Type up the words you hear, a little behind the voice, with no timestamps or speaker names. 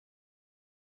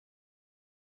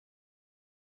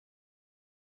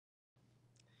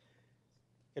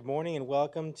Good morning and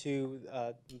welcome to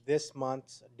this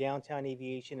month's Downtown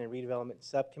Aviation and Redevelopment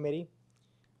Subcommittee.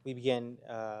 We begin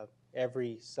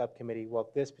every subcommittee,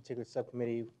 well, this particular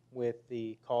subcommittee with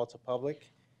the call to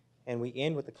public, and we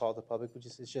end with the call to public, which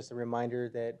is just a reminder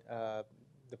that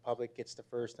the public gets the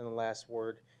first and the last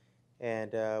word.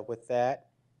 And with that,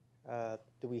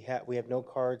 we have no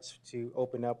cards to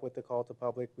open up with the call to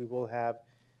public. We do have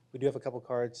a couple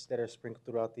cards that are sprinkled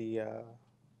throughout the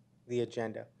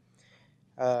agenda.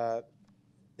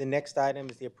 The next item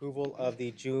is the approval of the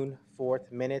June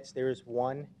 4th minutes. There's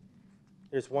one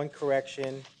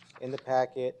correction in the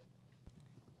packet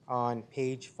on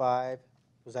page 5. It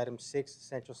was item 6,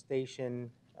 Central Station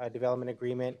Development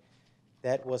Agreement.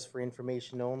 That was for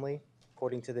information only.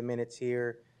 According to the minutes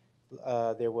here,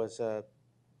 there was a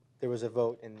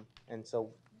vote, and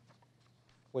so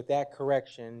with that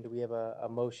correction, do we have a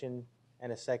motion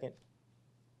and a second?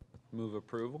 Move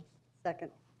approval. Second.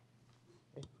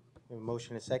 We have a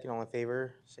motion and a second. All in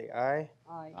favor, say aye.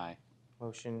 Aye. Aye.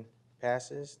 Motion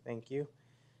passes. Thank you.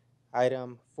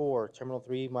 Item 4, Terminal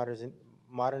 3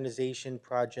 Modernization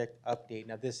Project Update.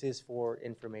 Now, this is for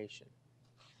information.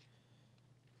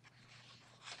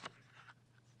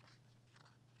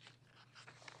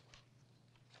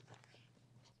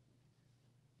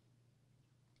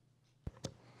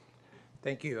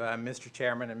 Thank you, Mr.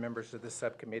 Chairman and members of the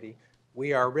subcommittee.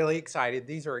 We are really excited.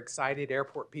 These are excited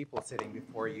airport people sitting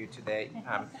before you today.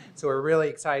 So we're really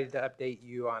excited to update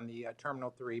you on the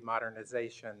Terminal 3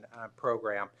 modernization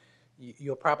program.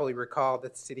 You'll probably recall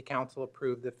that the City Council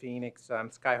approved the Phoenix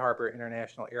Sky Harbor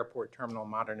International Airport Terminal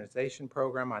Modernization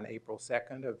Program on April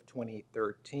 2nd of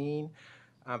 2013,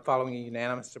 following a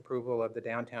unanimous approval of the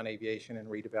Downtown Aviation and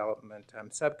Redevelopment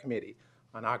Subcommittee.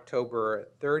 On October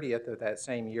 30th of that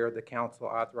same year, the council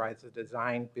authorized a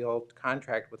design-build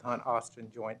contract with Hunt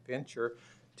Austin Joint Venture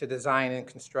to design and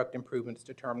construct improvements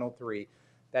to Terminal 3.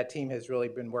 That team has really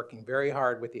been working very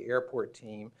hard with the airport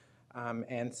team.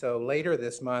 And so later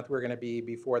this month, we're going to be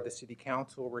before the City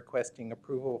Council requesting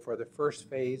approval for the first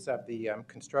phase of the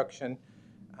construction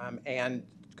and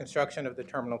construction of the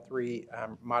Terminal 3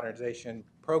 modernization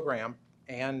program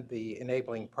and the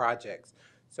enabling projects.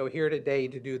 So here today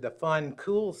to do the fun,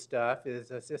 cool stuff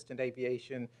is Assistant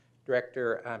Aviation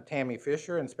Director Tammy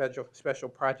Fisher and Special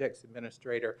Projects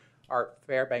Administrator Art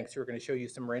Fairbanks, who are going to show you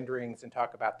some renderings and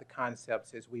talk about the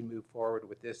concepts as we move forward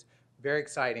with this very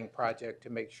exciting project to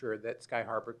make sure that Sky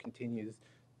Harbor continues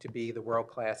to be the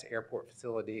world-class airport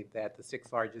facility that the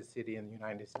 6th largest city in the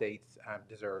United States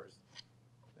deserves.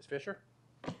 Ms. Fisher?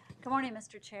 Good morning,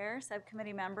 Mr. Chair,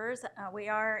 subcommittee members. We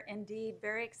are indeed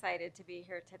very excited to be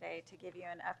here today to give you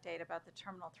an update about the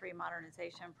Terminal 3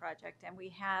 modernization project. And we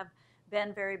have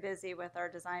been very busy with our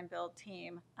design build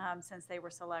team since they were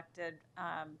selected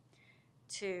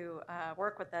to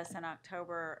work with us in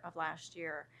October of last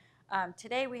year.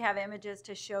 Today we have images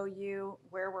to show you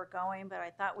where we're going, but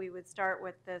I thought we would start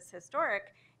with this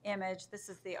historic image. This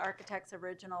is the architect's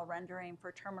original rendering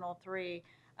for Terminal 3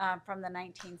 from the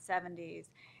 1970s.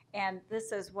 And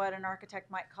this is what an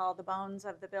architect might call the bones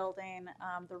of the building,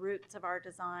 the roots of our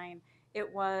design.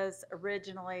 It was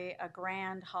originally a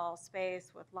grand hall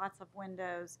space with lots of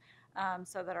windows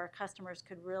so that our customers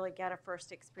could really get a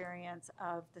first experience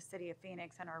of the city of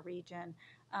Phoenix and our region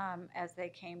as they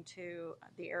came to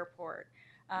the airport.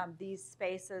 These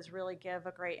spaces really give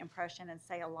a great impression and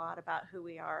say a lot about who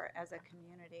we are as a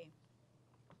community.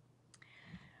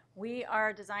 We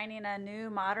are designing a new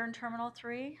modern Terminal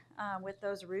 3 with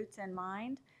those roots in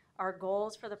mind. Our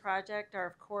goals for the project are,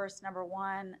 of course, number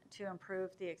one, to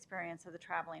improve the experience of the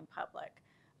traveling public.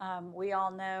 We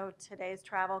all know today's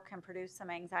travel can produce some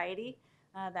anxiety.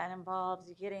 That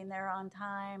involves getting there on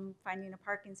time, finding a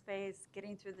parking space,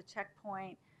 getting through the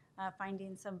checkpoint,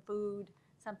 finding some food,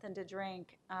 something to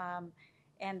drink,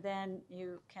 and then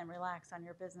you can relax on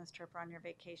your business trip or on your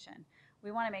vacation. We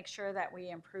want to make sure that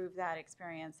we improve that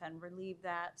experience and relieve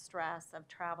that stress of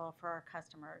travel for our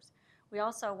customers. We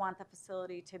also want the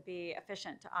facility to be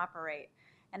efficient to operate.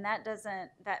 And that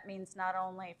means not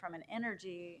only from an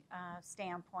energy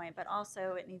standpoint, but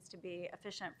also it needs to be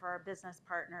efficient for our business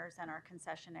partners and our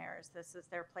concessionaires. This is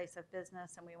their place of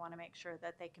business, and we want to make sure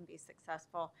that they can be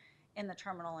successful in the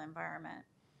terminal environment.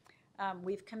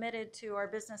 We've committed to our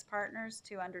business partners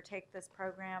to undertake this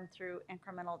program through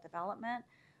incremental development.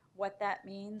 What that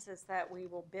means is that we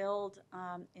will build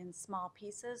in small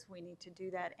pieces. We need to do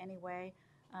that anyway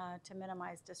to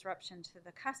minimize disruption to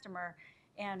the customer.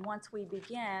 And once we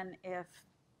begin, if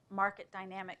market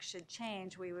dynamics should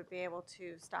change, we would be able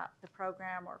to stop the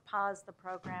program or pause the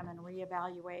program and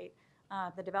reevaluate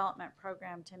the development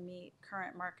program to meet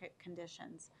current market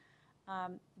conditions.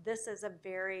 This is a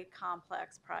very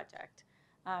complex project.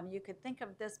 You could think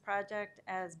of this project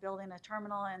as building a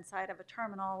terminal inside of a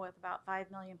terminal with about 5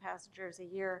 million passengers a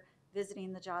year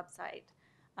visiting the job site.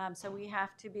 So we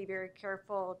have to be very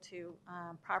careful to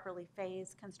properly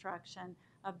phase construction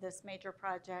of this major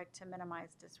project to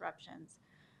minimize disruptions.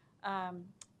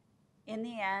 In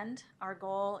the end, our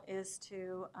goal is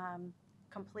to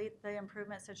complete the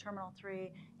improvements to Terminal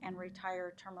 3 and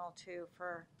retire Terminal 2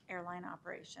 for airline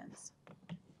operations.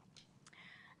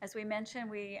 As we mentioned,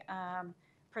 we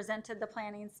presented the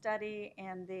planning study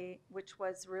which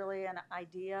was really an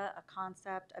idea, a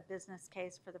concept, a business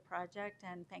case for the project,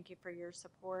 and thank you for your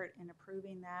support in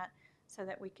approving that so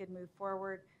that we could move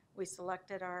forward. We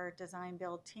selected our design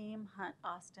build team, Hunt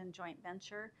Austin Joint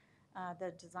Venture.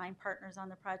 The design partners on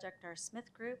the project are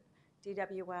Smith Group,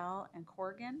 DWL, and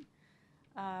Corgan.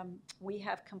 We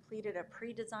have completed a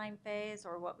pre-design phase,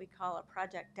 or what we call a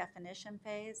project definition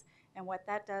phase, and what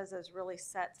that does is really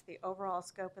sets the overall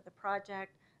scope of the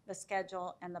project, the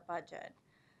schedule, and the budget.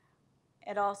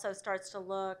 It also starts to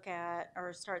look at,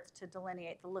 or starts to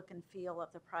delineate the look and feel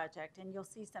of the project, and you'll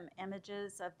see some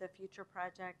images of the future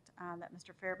project that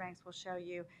Mr. Fairbanks will show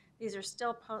you. These are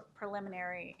still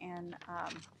preliminary and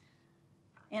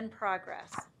in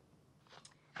progress.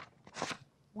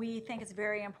 We think it's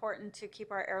very important to keep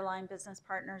our airline business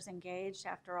partners engaged.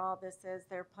 After all, this is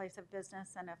their place of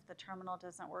business, and if the terminal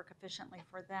doesn't work efficiently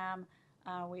for them,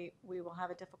 we will have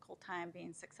a difficult time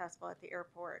being successful at the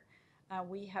airport.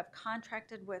 We have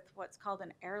contracted with what's called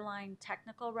an airline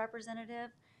technical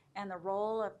representative, and the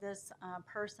role of this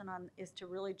person is to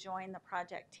really join the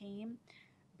project team,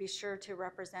 be sure to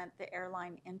represent the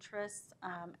airline interests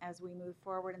as we move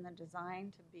forward in the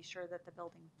design, to be sure that the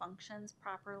building functions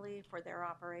properly for their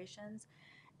operations.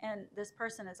 And this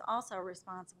person is also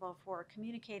responsible for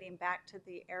communicating back to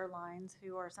the airlines,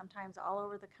 who are sometimes all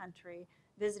over the country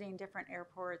visiting different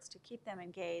airports, to keep them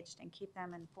engaged and keep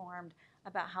them informed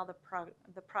about how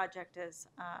the project is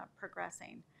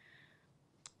progressing.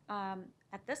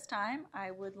 At this time,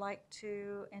 I would like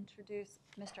to introduce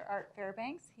Mr. Art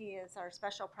Fairbanks. He is our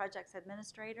Special Projects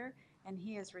Administrator, and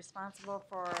he is responsible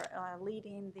for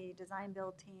leading the design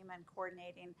build team and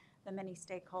coordinating the many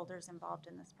stakeholders involved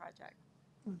in this project.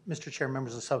 Mr. Chair,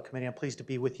 members of the subcommittee, I'm pleased to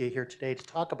be with you here today to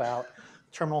talk about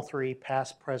Terminal 3,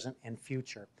 past, present, and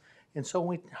future. And so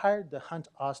when we hired the Hunt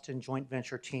Austin joint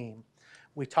venture team,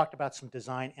 we talked about some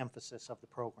design emphasis of the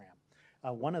program.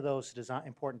 One of those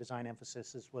important design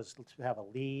emphases was to have a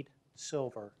LEED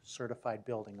Silver certified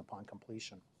building upon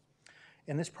completion.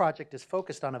 And this project is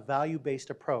focused on a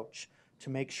value-based approach to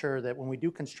make sure that when we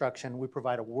do construction, we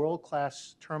provide a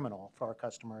world-class terminal for our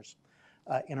customers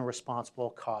in a responsible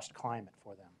cost climate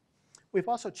for them. We've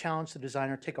also challenged the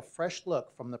designer to take a fresh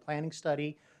look from the planning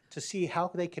study to see how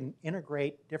they can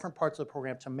integrate different parts of the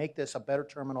program to make this a better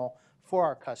terminal for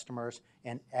our customers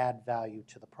and add value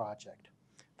to the project.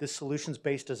 This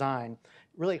solutions-based design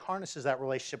really harnesses that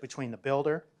relationship between the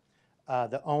builder,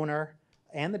 the owner,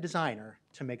 and the designer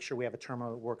to make sure we have a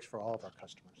terminal that works for all of our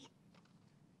customers.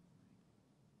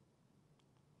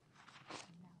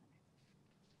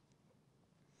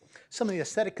 Some of the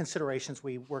aesthetic considerations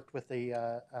we worked with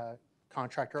the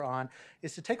contractor on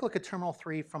is to take a look at Terminal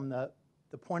 3 from the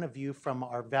point of view from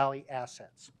our Valley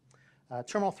assets.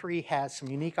 Terminal 3 has some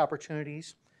unique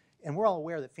opportunities, and we're all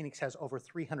aware that Phoenix has over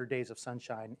 300 days of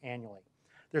sunshine annually.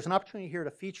 There's an opportunity here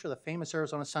to feature the famous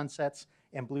Arizona sunsets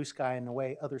and blue sky in a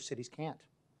way other cities can't.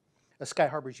 Sky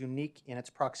Harbor is unique in its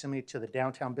proximity to the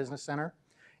downtown business center,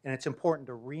 and it's important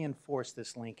to reinforce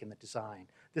this link in the design.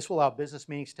 This will allow business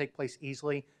meetings to take place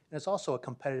easily, and it's also a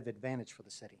competitive advantage for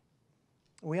the city.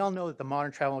 We all know that the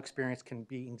modern travel experience can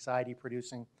be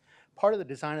anxiety-producing. Part of the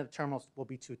design of the terminals will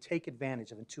be to take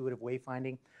advantage of intuitive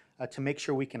wayfinding to make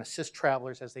sure we can assist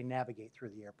travelers as they navigate through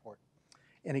the airport.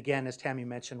 And again, as Tammy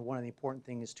mentioned, one of the important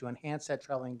things is to enhance that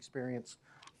traveling experience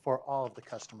for all of the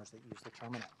customers that use the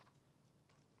terminal.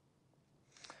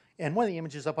 And one of the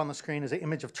images up on the screen is an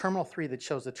image of Terminal 3 that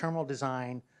shows the terminal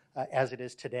design as it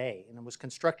is today. And it was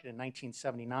constructed in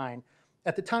 1979.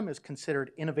 At the time, it was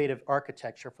considered innovative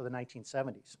architecture for the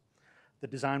 1970s. The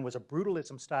design was a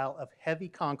brutalism style of heavy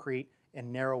concrete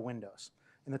and narrow windows.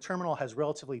 And the terminal has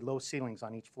relatively low ceilings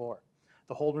on each floor.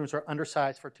 The hold rooms are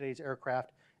undersized for today's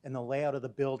aircraft, and the layout of the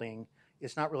building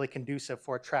is not really conducive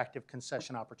for attractive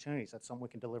concession opportunities. That's something we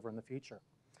can deliver in the future.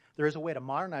 There is a way to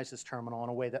modernize this terminal in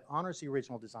a way that honors the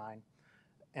original design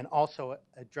and also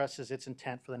addresses its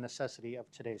intent for the necessity of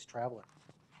today's traveler.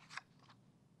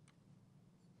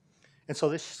 And so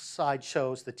this slide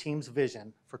shows the team's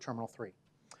vision for Terminal 3.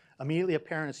 Immediately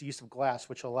apparent is the use of glass,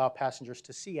 which will allow passengers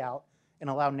to see out and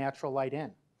allow natural light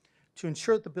in. To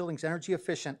ensure that the building's energy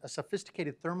efficient, a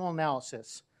sophisticated thermal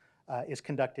analysis is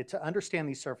conducted to understand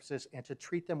these surfaces and to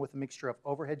treat them with a mixture of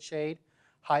overhead shade,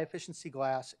 high-efficiency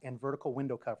glass, and vertical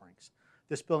window coverings.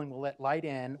 This building will let light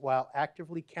in while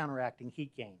actively counteracting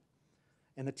heat gain.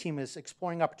 And the team is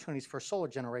exploring opportunities for solar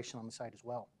generation on the site as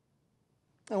well.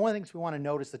 And one of the things we want to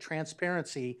note is the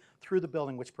transparency through the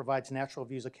building, which provides natural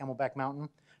views of Camelback Mountain,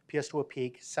 Piestewa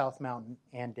Peak, South Mountain,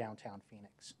 and downtown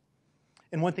Phoenix.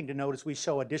 And one thing to note is we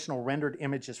show additional rendered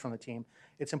images from the team.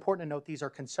 It's important to note these are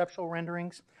conceptual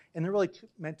renderings, and they're really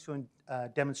meant to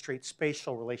demonstrate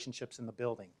spatial relationships in the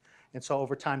building. And so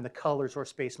over time, the colors or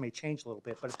space may change a little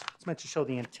bit, but it's meant to show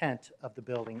the intent of the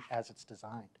building as it's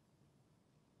designed.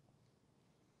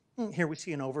 Here we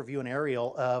see an overview and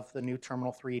aerial of the new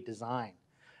Terminal 3 design.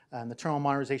 And the terminal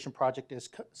modernization project is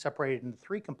separated into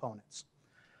 3 components.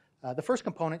 The first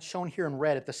component, shown here in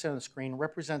red at the center of the screen,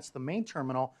 represents the main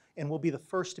terminal and will be the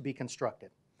first to be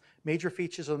constructed. Major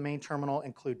features of the main terminal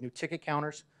include new ticket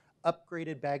counters,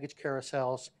 upgraded baggage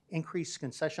carousels, increased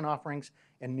concession offerings,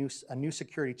 and a new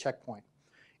security checkpoint.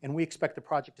 And we expect the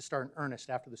project to start in earnest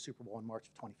after the Super Bowl in March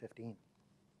of 2015.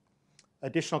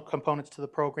 Additional components to the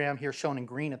program, here shown in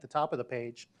green at the top of the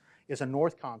page, is a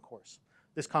north concourse.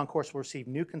 This concourse will receive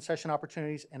new concession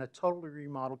opportunities and a totally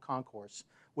remodeled concourse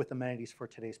with amenities for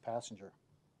today's passenger.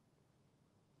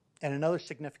 And another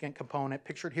significant component,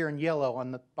 pictured here in yellow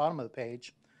on the bottom of the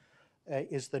page,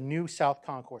 is the new south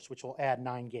concourse, which will add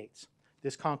 9 gates.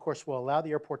 This concourse will allow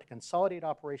the airport to consolidate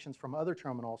operations from other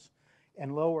terminals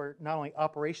and lower not only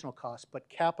operational costs, but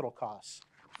capital costs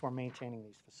for maintaining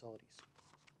these facilities.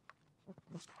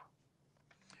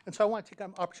 And so I want to take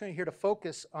an opportunity here to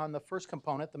focus on the first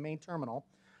component, the main terminal.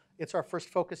 It's our first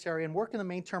focus area, and work in the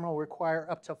main terminal will require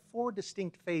up to 4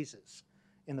 distinct phases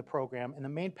in the program, and the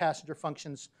main passenger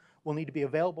functions will need to be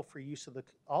available for use of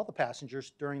all the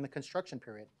passengers during the construction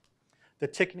period. The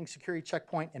ticketing, security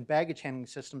checkpoint, and baggage handling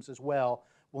systems as well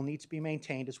will need to be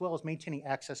maintained, as well as maintaining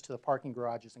access to the parking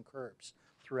garages and curbs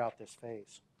throughout this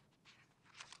phase.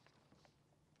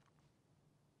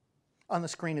 On the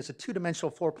screen is a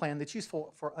 2-dimensional floor plan that's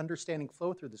useful for understanding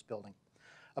flow through this building.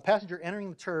 A passenger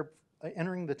entering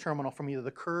the terminal from either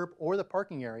the curb or the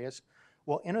parking areas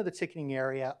will enter the ticketing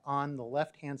area on the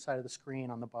left-hand side of the screen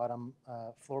on the bottom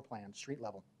floor plan, street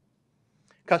level.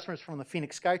 Customers from the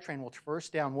Phoenix SkyTrain will traverse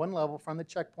down 1 level from the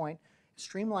checkpoint,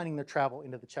 streamlining their travel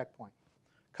into the checkpoint.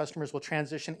 Customers will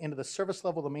transition into the service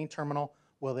level of the main terminal,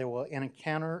 where they will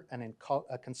encounter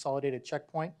a consolidated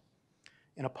checkpoint.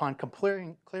 And upon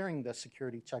clearing the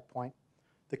security checkpoint,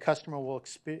 the customer will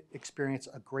experience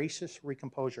a gracious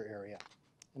recomposure area.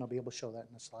 And I'll be able to show that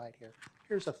in the slide here.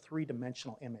 Here's a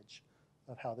 3-dimensional image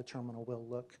of how the terminal will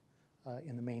look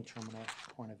in the main terminal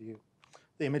point of view.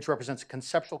 The image represents a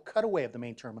conceptual cutaway of the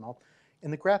main terminal,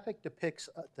 and the graphic depicts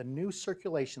the new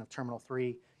circulation of Terminal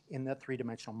 3 in that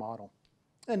 3-dimensional model.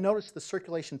 And notice the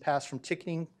circulation paths from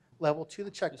ticketing level to the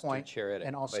checkpoint Chair, I had a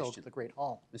and also question. to the Great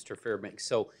Hall. Mr. Fairbanks,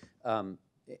 so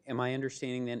am I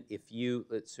understanding then if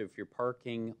you're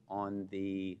parking in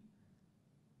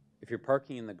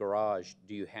the garage,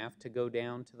 do you have to go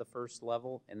down to the first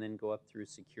level and then go up through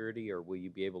security, or will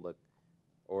you be able to,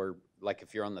 or like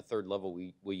if you're on the 3rd level,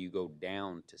 will you go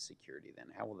down to security then?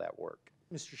 How will that work?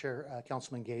 Mr. Chair,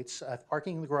 Councilman Gates,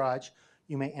 parking in the garage,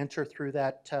 you may enter through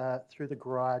the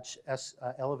garage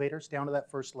elevators down to that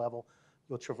first level.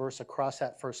 You'll traverse across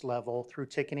that first level through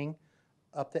ticketing,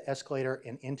 up the escalator,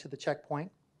 and into the checkpoint.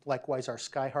 Likewise, our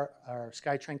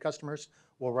SkyTrain customers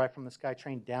will ride from the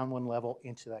SkyTrain down 1 level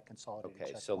into that consolidated Okay,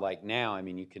 checkpoint. so like now, I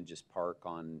mean, you can just park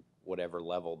on whatever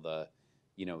level the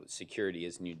security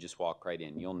is, and you just walk right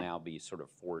in. You'll now be sort of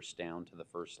forced down to the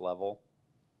first level.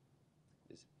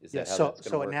 Is that Yes, how that's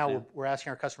so going to work now we're asking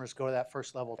our customers to go to that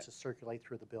first level to circulate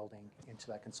through the building into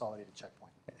that consolidated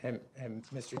checkpoint. And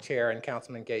Mr. Chair and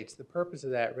Councilman Gates, the purpose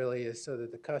of that really is so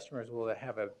that the customers will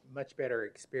have a much better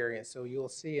experience. So you'll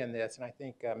see in this, and I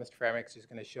think Mr. Fairbanks is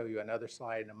going to show you another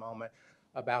slide in a moment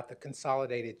about the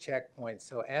consolidated checkpoints.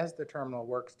 So as the terminal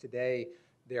works today,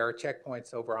 there are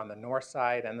checkpoints over on the north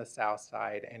side and the south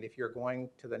side. And if you're going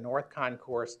to the north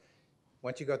concourse,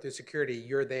 once you go through security,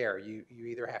 you're there. You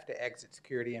either have to exit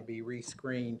security and be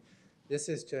rescreened. This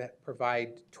is to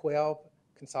provide 12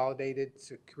 consolidated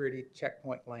security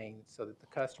checkpoint lanes so that the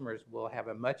customers will have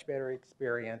a much better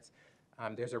experience.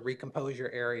 There's a recomposure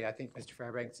area I think Mr.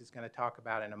 Fairbanks is going to talk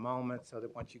about in a moment, so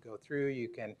that once you go through, you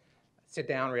can sit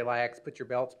down, relax, put your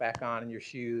belts back on and your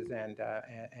shoes and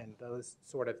those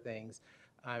sort of things.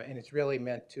 And it's really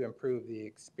meant to improve the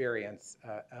experience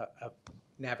of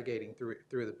navigating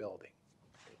through the building.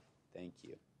 Thank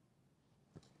you.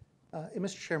 And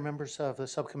Mr. Chair, members of the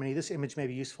subcommittee, this image may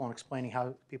be useful in explaining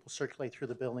how people circulate through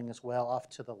the building as well. Off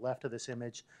to the left of this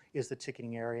image is the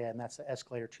ticketing area, and that's the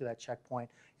escalator to that checkpoint.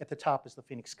 At the top is the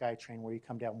Phoenix SkyTrain, where you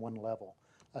come down one level.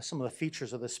 Some of the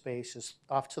features of this space is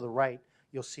off to the right,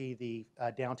 you'll see the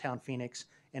downtown Phoenix,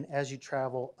 and as you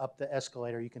travel up the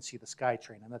escalator, you can see the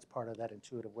SkyTrain, and that's part of that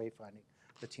intuitive wayfinding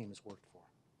the team has worked for.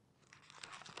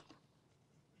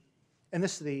 And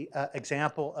this is the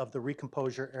example of the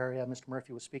recomposure area Mr.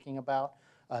 Murphy was speaking about.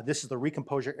 This is the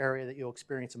recomposure area that you'll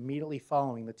experience immediately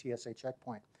following the TSA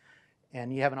checkpoint.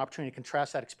 And you have an opportunity to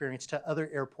contrast that experience to other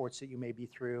airports that you may be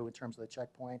through in terms of the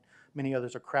checkpoint. Many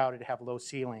others are crowded, have low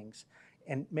ceilings,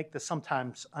 and make the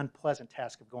sometimes unpleasant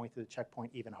task of going through the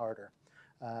checkpoint even harder.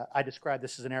 I describe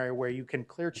this as an area where you can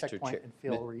clear checkpoint and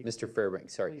feel Mr.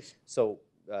 Fairbanks, sorry. Please. So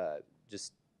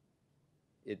just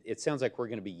it sounds like we're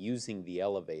going to be using the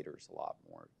elevators a lot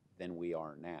more than we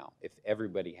are now. If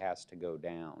everybody has to go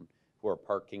down who are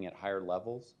parking at higher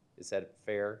levels, is that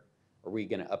fair? Are we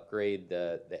going to upgrade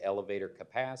the elevator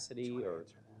capacity or?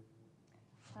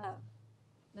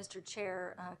 Mr.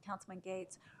 Chair, Councilman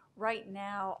Gates, right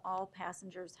now, all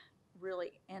passengers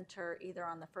really enter either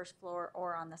on the first floor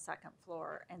or on the second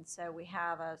floor. And so we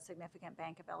have a significant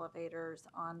bank of elevators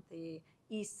on the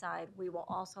east side. We will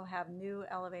also have new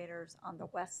elevators on the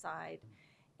west side.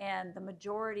 And the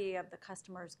majority of the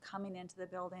customers coming into the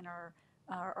building are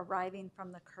arriving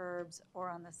from the curbs or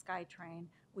on the SkyTrain.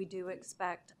 We do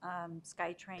expect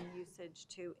SkyTrain usage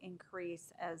to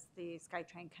increase as the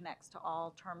SkyTrain connects to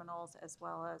all terminals as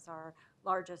well as our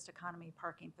largest economy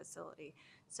parking facility.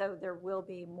 So there will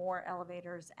be more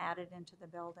elevators added into the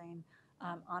building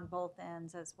on both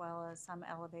ends, as well as some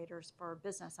elevators for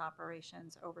business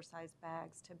operations, oversized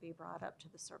bags to be brought up to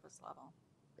the service level.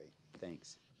 Great,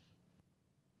 thanks.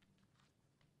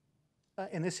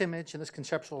 In this image, in this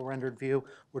conceptual rendered view,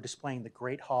 we're displaying the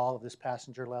Great Hall of this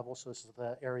passenger level. So this is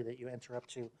the area that you enter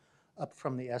up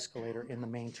from the escalator in the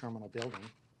main terminal building.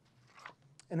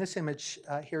 And this image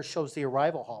here shows the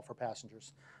arrival hall for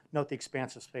passengers. Note the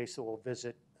expansive space that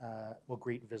will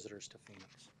greet visitors to Phoenix.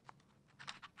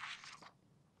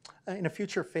 In a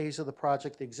future phase of the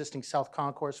project, the existing south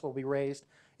concourse will be raised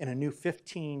and a new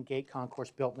 15-gate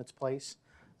concourse built in its place.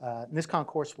 And this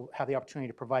concourse will have the opportunity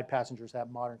to provide passengers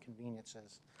that modern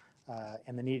conveniences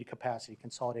and the needed capacity to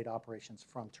consolidate operations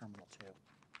from Terminal 2.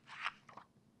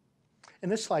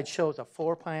 And this slide shows a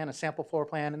floor plan, a sample floor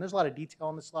plan, and there's a lot of detail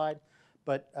on the slide,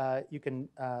 but you can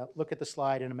look at the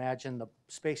slide and imagine the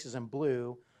spaces in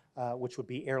blue, which would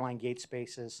be airline gate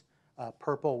spaces,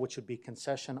 purple, which would be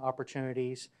concession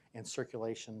opportunities, and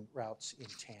circulation routes in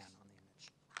tan on the image.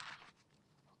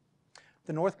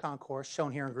 The north concourse,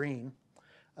 shown here in green,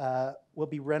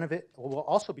 will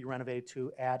also be renovated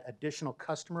to add additional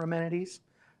customer amenities,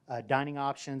 dining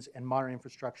options, and modern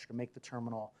infrastructure to make the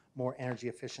terminal more energy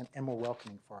efficient and more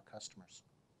welcoming for our customers.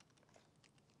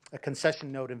 A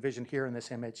concession node envisioned here in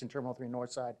this image in Terminal 3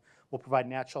 North Side will provide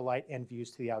natural light and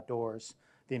views to the outdoors.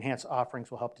 The enhanced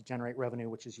offerings will help to generate revenue,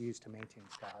 which is used to maintain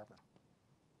Sky Harbor.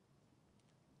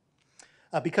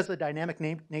 Because of the dynamic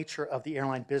nature of the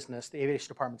airline business, the Aviation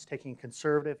Department is taking a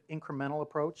conservative, incremental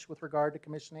approach with regard to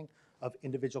commissioning of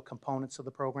individual components of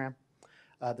the program.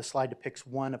 The slide depicts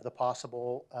one of the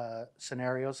possible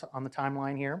scenarios on the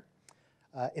timeline here.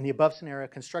 In the above scenario,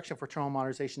 construction for terminal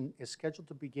modernization is scheduled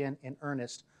to begin in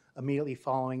earnest immediately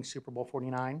following Super Bowl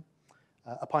 49.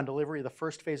 Upon delivery of the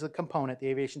first phase of the component, the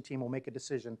aviation team will make a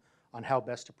decision on how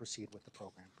best to proceed with the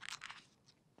program.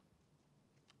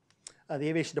 The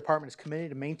Aviation Department is committed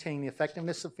to maintaining the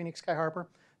effectiveness of Phoenix Sky Harbor.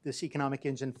 This economic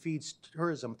engine feeds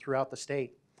tourism throughout the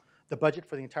state. The budget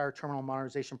for the entire terminal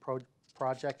modernization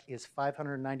project is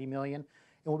 $590 million and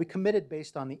will be committed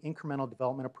based on the incremental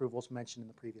development approvals mentioned in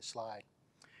the previous slide.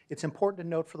 It's important to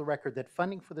note for the record that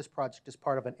funding for this project is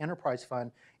part of an enterprise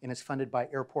fund and is funded by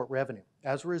airport revenue.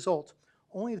 As a result,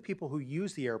 only the people who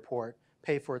use the airport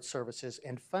pay for its services,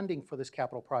 and funding for this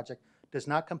capital project does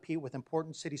not compete with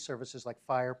important city services like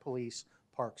fire, police,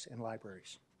 parks, and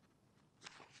libraries.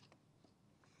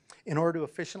 In order to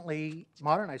efficiently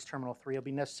modernize Terminal 3, it will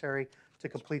be necessary to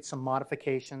complete some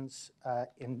modifications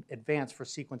in advance for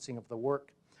sequencing of the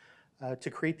work. To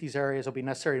create these areas, it will be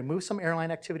necessary to move some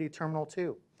airline activity to Terminal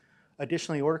 2.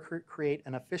 Additionally, in order to create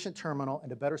an efficient terminal and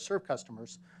to better serve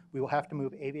customers, we will have to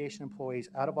move aviation employees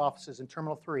out of offices in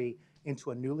Terminal 3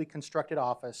 into a newly constructed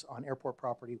office on airport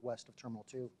property west of Terminal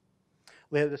 2.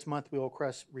 Later this month, we will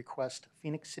request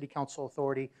Phoenix City Council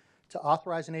authority to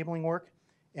authorize enabling work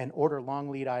and order long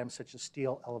lead items such as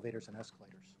steel, elevators, and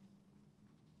escalators.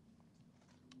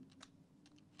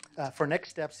 For next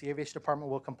steps, the Aviation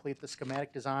Department will complete the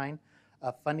schematic design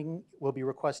Funding will be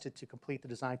requested to complete the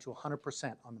design to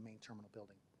 100% on the main terminal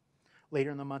building.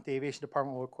 Later in the month, the Aviation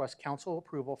Department will request council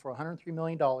approval for $103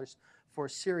 million for a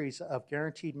series of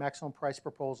guaranteed maximum price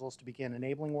proposals to begin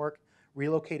enabling work,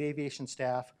 relocate aviation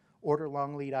staff, order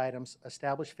long lead items,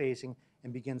 establish phasing,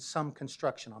 and begin some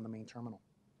construction on the main terminal.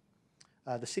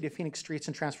 The City of Phoenix Streets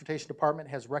and Transportation Department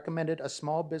has recommended a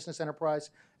small business enterprise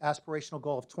aspirational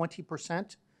goal of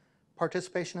 20%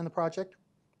 participation in the project.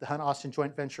 The Hunt-Austin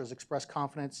joint venture has expressed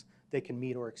confidence they can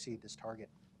meet or exceed this target.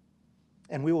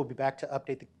 And we will be back to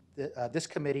update this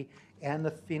committee and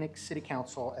the Phoenix City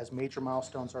Council as major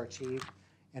milestones are achieved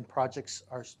and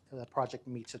the project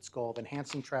meets its goal of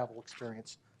enhancing travel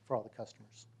experience for all the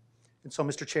customers. And so,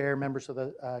 Mr. Chair, members of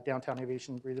the Downtown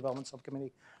Aviation Redevelopment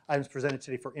Subcommittee, items presented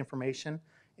today for information,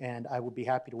 and I will be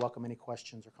happy to welcome any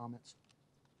questions or comments.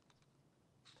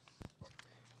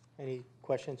 Any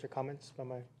questions or comments from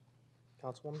my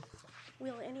councilwoman?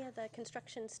 Will any of the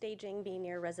construction staging be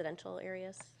near residential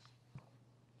areas?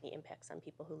 The impacts on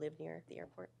people who live near the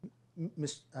airport?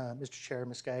 Mr. Chair,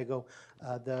 Ms. Gallego,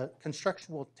 the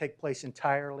construction will take place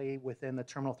entirely within the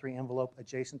Terminal 3 envelope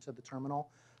adjacent to the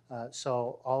terminal.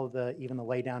 So all of even the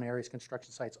laydown areas,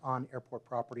 construction sites on airport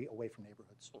property away from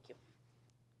neighborhoods. Thank you.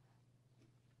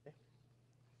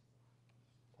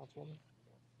 Councilwoman?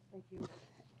 Thank you.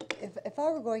 If I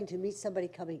were going to meet somebody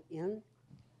coming in,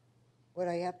 would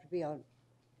I have to be on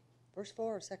first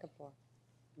floor or second floor?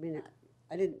 I mean,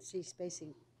 I didn't see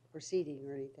spacing for seating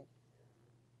or anything.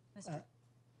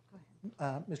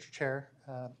 Mr. Chair,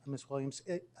 Ms. Williams,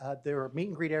 there are meet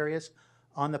and greet areas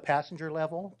on the passenger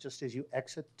level, just as you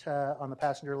exit on the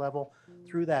passenger level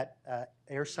through that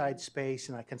airside space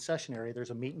and that concession area.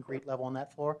 There's a meet and greet level on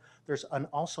that floor. There's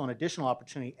also an additional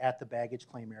opportunity at the baggage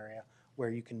claim area where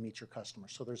you can meet your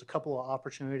customers. So there's a couple of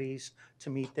opportunities to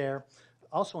meet there.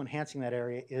 Also enhancing that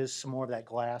area is some more of that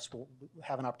glass. We'll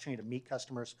have an opportunity to meet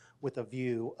customers with a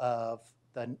view of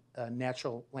the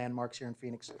natural landmarks here in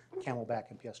Phoenix,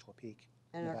 Camelback and Piestewa Peak.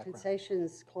 And are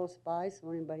concessions close by so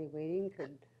anybody waiting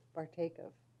could partake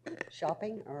of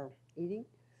shopping or eating?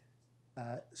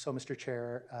 So, Mr.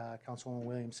 Chair, Councilwoman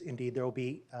Williams, indeed, there will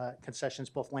be concessions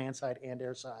both landside and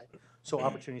airside, so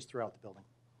opportunities throughout the building.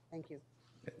 Thank you.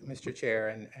 Mr. Chair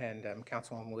and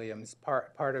Councilwoman Williams,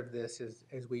 part of this is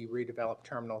as we redevelop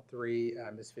Terminal 3,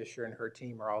 Ms. Fisher and her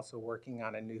team are also working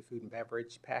on a new food and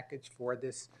beverage package for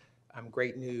this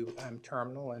great new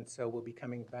terminal, and so we'll be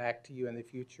coming back to you in the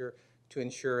future to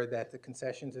ensure that the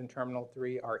concessions in Terminal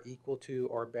 3 are equal to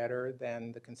or better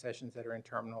than the concessions that are in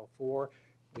Terminal 4.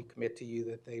 We commit to you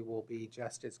that they will be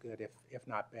just as good, if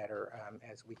not better,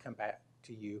 as we come back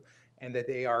to you, and that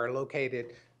they are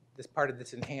located. This part of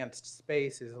this enhanced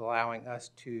space is allowing us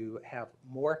to have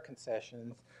more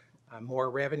concessions, more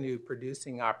revenue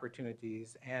producing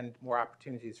opportunities, and more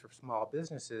opportunities for small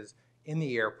businesses in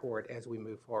the airport as we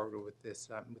move forward with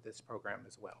this program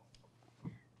as well.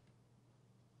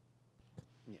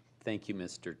 Yeah. Thank you,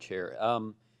 Mr. Chair.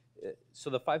 So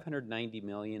the $590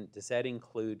 million, does that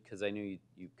include, because I know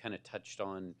you kind of touched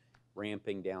on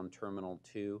ramping down Terminal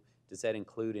 2, does that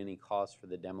include any cost for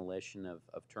the demolition of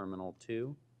Terminal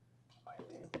 2?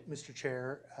 Mr.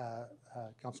 Chair,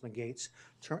 Councilman Gates,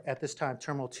 at this time,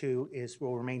 Terminal 2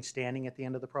 will remain standing at the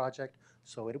end of the project,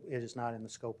 so it is not in the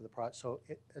scope of the project. So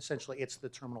essentially, it's the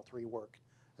Terminal 3 work,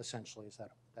 essentially, is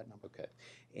that number. Okay.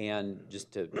 And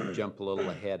just to jump a little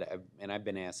ahead, I've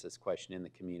been asked this question in the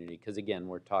community, because again,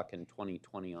 we're talking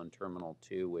 2020 on Terminal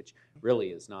 2, which really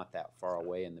is not that far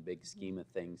away in the big scheme of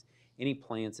things. Any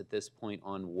plans at this point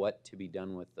on what to be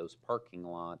done with those parking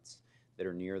lots that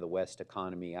are near the West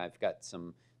Economy? I've got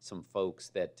some folks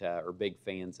that are big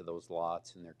fans of those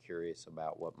lots, and they're curious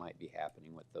about what might be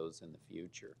happening with those in the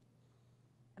future.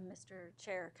 Mr.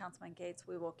 Chair, Councilman Gates,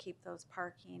 we will keep those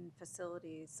parking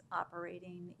facilities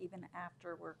operating even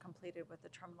after we're completed with the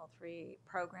Terminal 3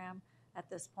 program. At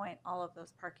this point, all of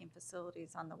those parking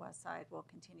facilities on the west side will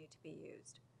continue to be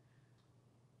used.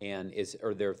 And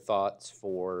are there thoughts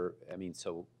for,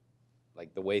 so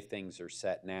like the way things are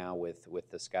set now with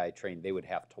the SkyTrain, they would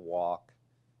have to walk.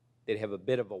 They'd have a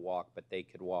bit of a walk, but they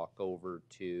could walk over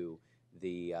to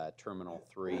the Terminal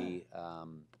 3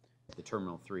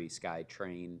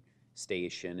 SkyTrain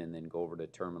station and then go over to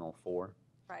Terminal 4?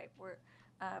 Right.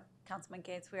 Councilman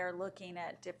Gates, we are looking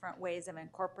at different ways of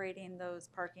incorporating those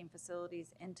parking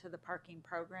facilities into the parking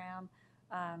program,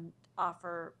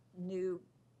 offer new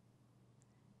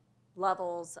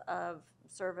levels of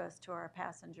service to our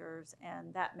passengers,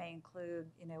 and that may include,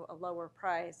 a lower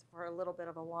price for a little bit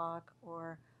of a walk,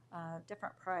 or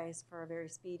different price for a very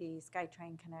speedy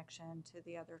SkyTrain connection to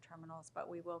the other terminals, but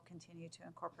we will continue to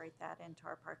incorporate that into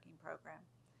our parking program.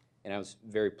 And I was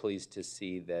very pleased to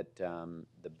see that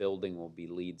the building will be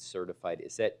LEED certified.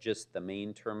 Is that just the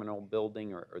main terminal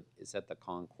building, or is that the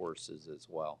concourses as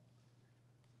well?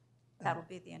 That'll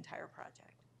be the entire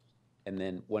project. And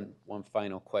then one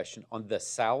final question. On the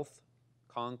south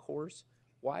concourse,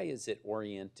 why is it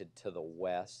oriented to the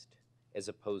west as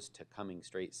opposed to coming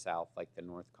straight south like the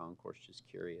north concourse? Just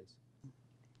curious.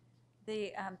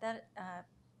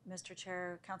 Mr.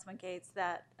 Chair, Councilman Gates,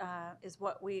 that is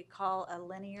what we call a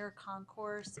linear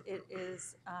concourse. It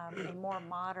is a more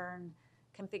modern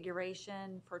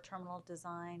configuration for terminal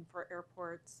design for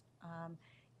airports.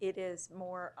 It is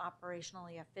more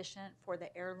operationally efficient for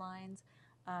the airlines.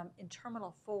 In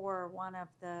Terminal 4, one of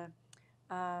the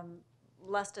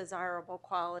less desirable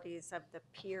qualities of the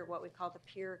pier, what we call the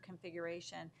pier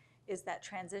configuration, is that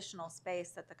transitional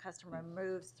space that the customer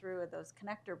moves through those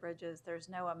connector bridges. There's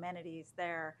no amenities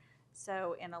there.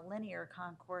 So in a linear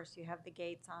concourse, you have the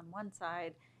gates on one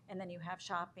side, and then you have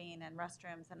shopping and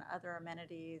restrooms and other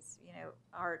amenities,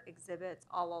 art exhibits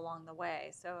all along the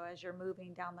way. So as you're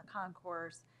moving down the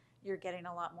concourse, you're getting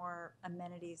a lot more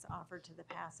amenities offered to the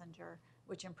passenger,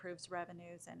 which improves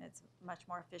revenues, and it's much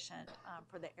more efficient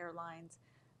for the airlines.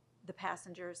 The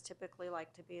passengers typically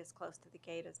like to be as close to the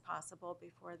gate as possible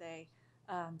before they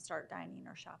start dining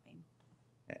or shopping.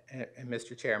 And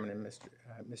Mr. Chairman and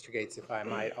Mr. Gates, if I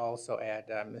might also add,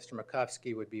 Mr.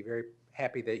 McCuskey would be very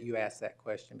happy that you asked that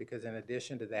question, because in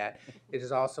addition to that, it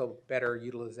is also better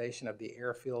utilization of the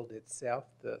airfield itself.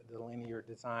 The linear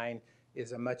design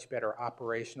is a much better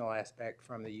operational aspect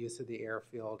from the use of the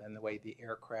airfield and the way the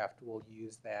aircraft will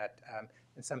use that,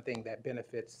 and something that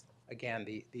benefits, again,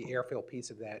 the airfield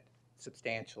piece of that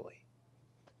substantially.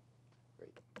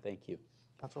 Great, thank you.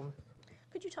 Councilwoman?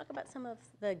 Could you talk about some of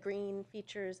the green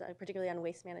features, particularly on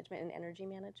waste management and energy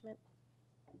management?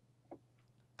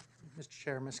 Mr.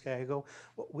 Chair, Ms. Gallego,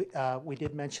 we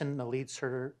did mention the LEED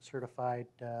certified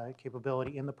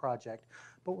capability in the project,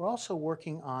 but we're also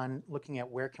working on looking at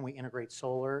where can we integrate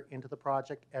solar into the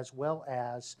project, as well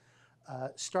as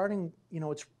starting,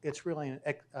 it's really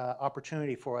an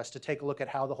opportunity for us to take a look at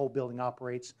how the whole building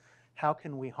operates. How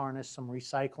can we harness some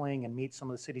recycling and meet some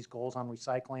of the city's goals on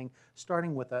recycling,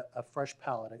 starting with a fresh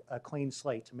palette, a clean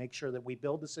slate, to make sure that we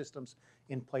build the systems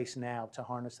in place now to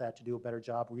harness that, to do a better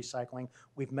job recycling.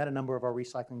 We've met a number of our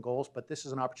recycling goals, but this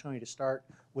is an opportunity to start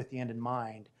with the end in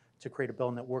mind, to create a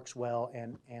building that works well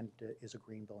and is a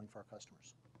green building for our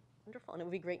customers. Wonderful, and it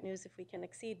would be great news if we can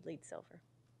exceed LEED Silver.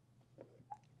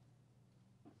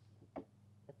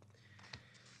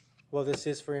 Well, this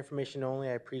is for information only.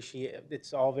 I appreciate it.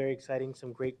 It's all very exciting.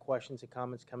 Some great questions and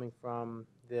comments coming from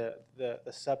the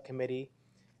subcommittee.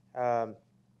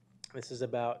 This is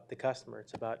about the customer.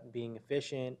 It's about being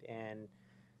efficient and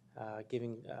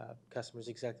giving customers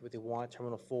exactly what they want.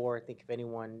 Terminal 4, I think if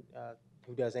anyone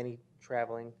who does any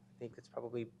traveling, I think it's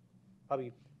probably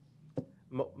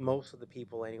most of the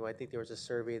people anyway. I think there was a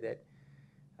survey that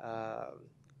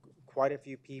quite a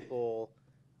few people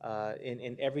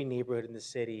in every neighborhood in the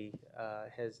city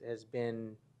has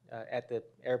been at the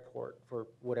airport for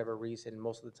whatever reason.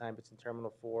 Most of the time it's in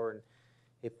Terminal 4, and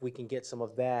if we can get some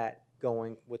of that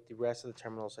going with the rest of the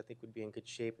terminals, I think we'd be in good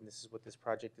shape, and this is what this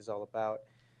project is all about.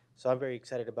 So I'm very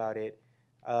excited about it.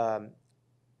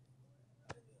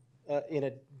 In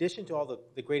addition to all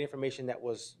the great information that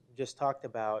was just talked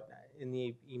about, in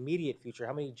the immediate future,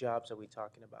 how many jobs are we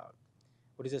talking about?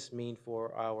 What does this mean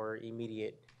for our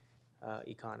immediate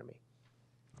economy?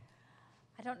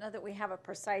 I don't know that we have a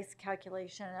precise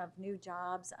calculation of new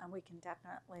jobs. We can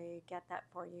definitely get that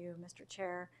for you, Mr.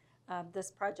 Chair.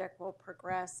 This project will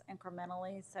progress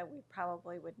incrementally, so we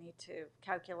probably would need to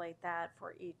calculate that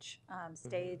for each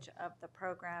stage of the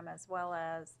program, as well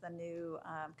as the new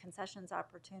concessions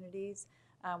opportunities.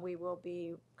 We will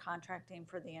be contracting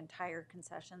for the entire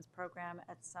concessions program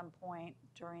at some point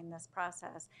during this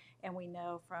process, and we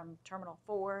know from Terminal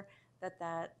 4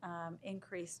 that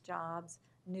increased jobs,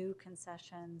 new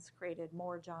concessions created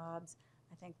more jobs.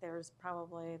 I think there's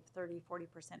probably a 30–40%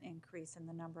 increase in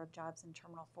the number of jobs in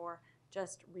Terminal 4,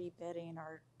 just rebidding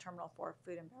our Terminal 4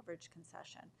 food and beverage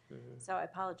concession. So I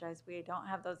apologize, we don't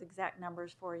have those exact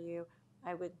numbers for you.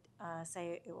 I would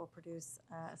say it will produce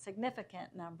a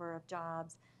significant number of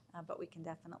jobs, but we can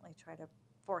definitely try to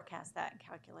forecast that and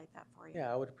calculate that for you.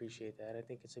 Yeah, I would appreciate that. I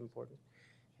think it's important.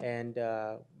 And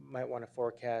might want to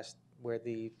forecast where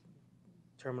the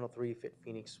Terminal 3 Fit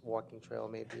Phoenix walking trail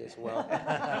may be as well.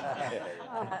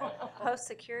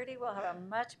 Post-security, we'll have a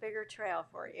much bigger trail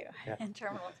for you in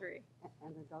Terminal 3.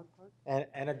 And a dog park?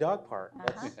 And a dog park.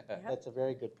 Yep. That's a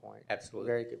very good point. Absolutely.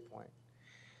 Very good point.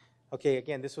 Okay,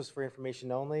 again, this was for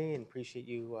information only, and appreciate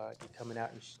you coming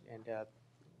out and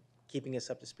keeping us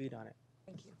up to speed on it.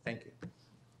 Thank you. Thank you.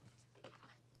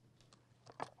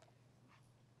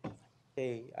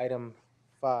 Okay, item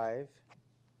 5.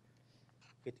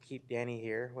 Good to keep Danny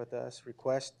here with us.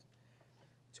 Request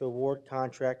to award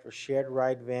contract for shared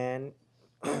ride van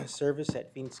service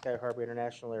at Phoenix Sky Harbor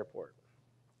International Airport.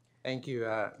 Thank you,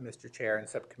 Mr. Chair and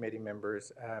subcommittee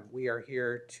members. We are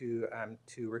here to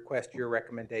request your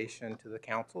recommendation to the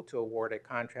council to award a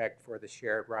contract for the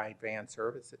shared ride van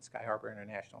service at Sky Harbor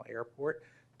International Airport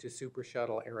to Super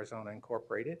Shuttle Arizona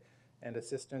Incorporated. And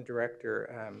Assistant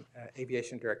Director,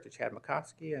 Aviation Director Chad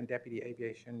Makovsky and Deputy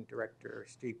Aviation Director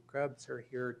Steve Grubbs are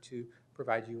here to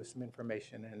provide you with some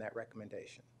information and that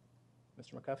recommendation.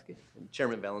 Mr. Makovsky?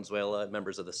 Chairman Valenzuela,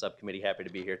 members of the subcommittee, happy to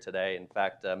be here today. In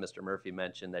fact, Mr. Murphy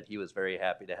mentioned that he was very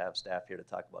happy to have staff here to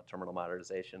talk about terminal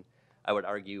modernization. I would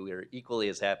argue we are equally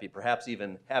as happy, perhaps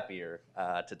even happier,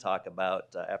 to talk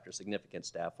about, after significant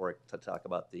staff work, to talk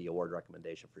about the award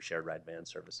recommendation for shared ride van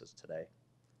services today.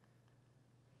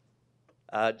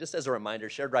 Just as a reminder,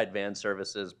 shared ride van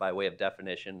services, by way of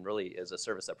definition, really is a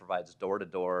service that provides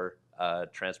door-to-door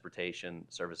transportation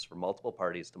service for multiple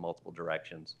parties to multiple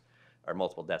directions or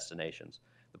multiple destinations.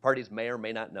 The parties may or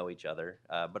may not know each other,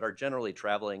 but are generally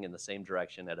traveling in the same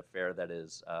direction at a fare that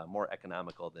is more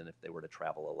economical than if they were to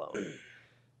travel alone.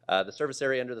 The service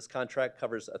area under this contract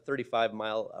covers a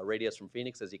 35-mile radius from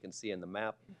Phoenix, as you can see in the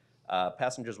map.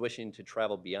 Passengers wishing to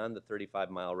travel beyond the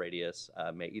 35-mile radius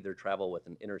may either travel with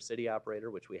an intercity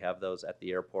operator, which we have those at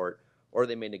the airport, or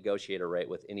they may negotiate a rate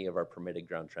with any of our permitted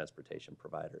ground transportation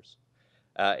providers.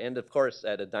 And of course,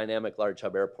 at a dynamic large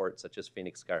hub airport such as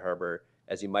Phoenix Sky Harbor,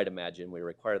 as you might imagine, we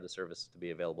require the service to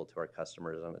be available to our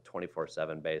customers on a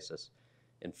 24/7 basis.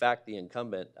 In fact, the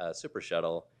incumbent Super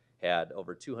Shuttle had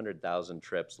over 200,000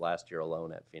 trips last year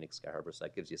alone at Phoenix Sky Harbor, so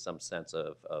that gives you some sense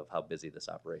of how busy this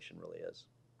operation really is.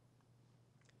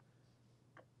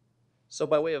 So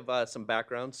by way of some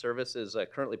background, service is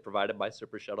currently provided by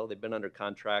Super Shuttle. They've been under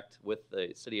contract with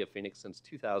the City of Phoenix since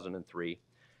 2003.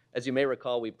 As you may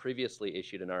recall, we previously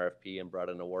issued an RFP and brought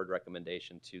an award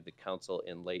recommendation to the council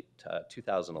in late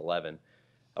 2011.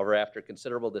 However, after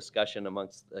considerable discussion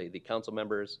amongst the council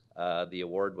members, the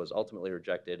award was ultimately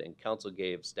rejected, and council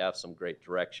gave staff some great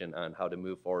direction on how to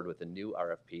move forward with a new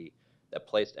RFP that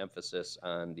placed emphasis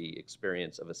on the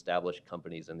experience of established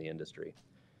companies in the industry.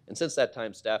 And since that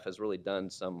time, staff has really done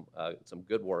some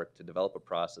good work to develop a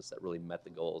process that really met the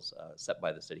goals set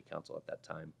by the City Council at that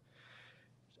time.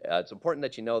 It's important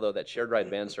that you know, though, that shared ride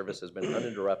van service has been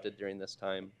uninterrupted during this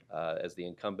time, as the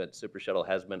incumbent Super Shuttle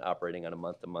has been operating on a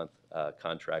month-to-month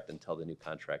contract until the new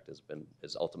contract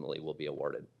is ultimately will be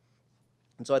awarded.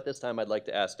 And so at this time, I'd like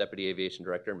to ask Deputy Aviation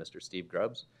Director, Mr. Steve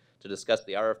Grubbs, to discuss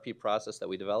the RFP process that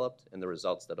we developed and the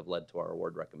results that have led to our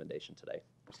award recommendation today.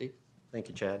 Steve? Thank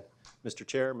you, Chad. Mr.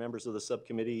 Chair, members of the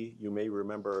subcommittee, you may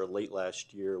remember late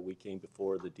last year we came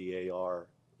before the DAR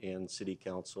and City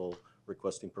Council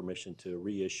requesting permission to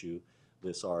reissue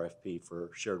this RFP for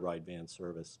shared ride van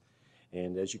service.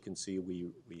 And as you can see,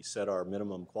 we set our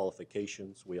minimum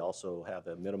qualifications. We also have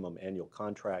a minimum annual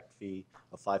contract fee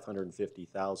of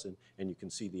 $550,000, and you can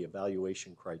see the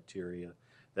evaluation criteria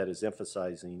that is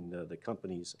emphasizing the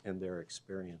companies and their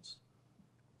experience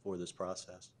for this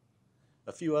process.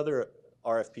 A few other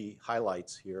RFP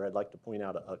highlights here. I'd like to point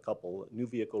out a couple new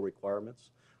vehicle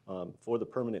requirements. For the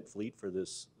permanent fleet for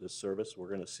this service, we're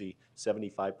going to see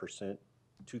 75%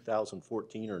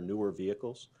 2014 or newer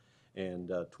vehicles, and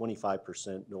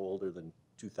 25% no older than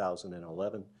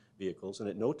 2011 vehicles. And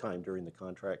at no time during the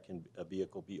contract can a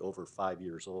vehicle be over 5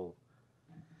 years old.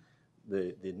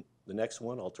 The next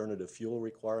one, alternative fuel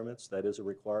requirements. That is a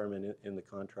requirement in the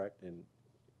contract, and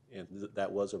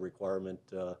that was a requirement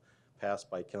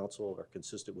passed by council or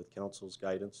consistent with council's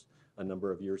guidance a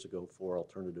number of years ago for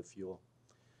alternative fuel.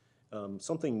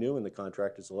 Something new in the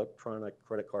contract is electronic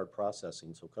credit card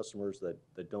processing. So customers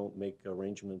that don't make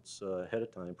arrangements ahead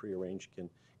of time, prearranged,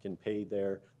 can pay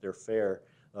their fare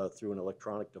through an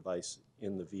electronic device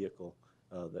in the vehicle.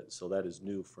 So that is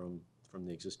new from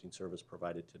the existing service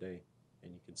provided today.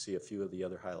 And you can see a few of the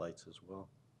other highlights as well.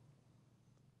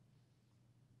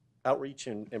 Outreach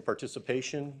and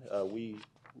participation.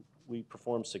 We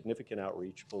perform significant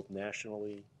outreach both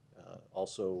nationally,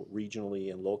 also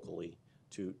regionally and locally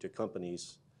to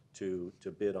companies to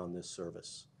bid on this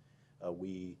service.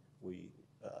 We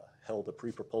held a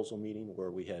pre-proposal meeting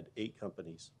where we had 8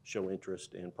 companies show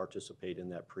interest and participate in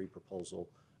that pre-proposal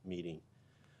meeting.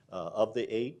 Of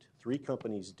the 8, 3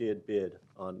 companies did bid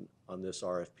on this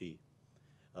RFP.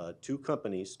 2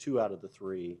 companies, 2 out of the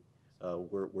 3,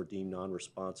 were deemed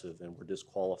non-responsive and were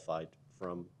disqualified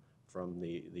from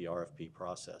the RFP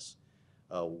process.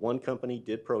 1 company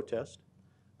did protest.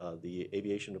 The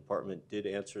aviation department did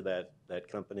answer that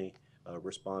company,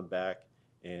 respond back,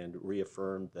 and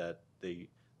reaffirmed that they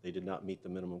did not meet the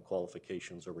minimum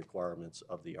qualifications or requirements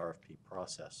of the RFP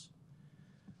process.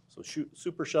 So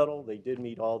Super Shuttle, they did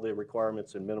meet all the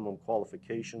requirements and minimum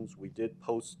qualifications. We did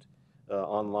post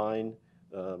online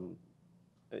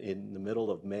in the middle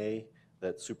of May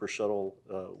that Super Shuttle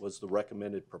was the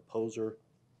recommended proposer.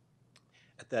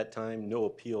 At that time, no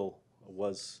appeal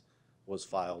was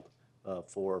filed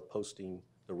for posting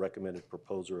the recommended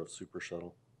proposer of Super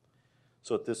Shuttle.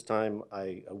 So at this time,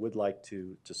 I would like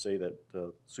to say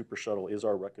that Super Shuttle is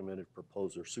our recommended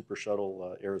proposer, Super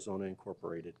Shuttle Arizona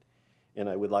Incorporated. And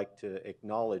I would like to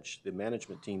acknowledge the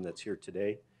management team that's here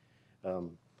today.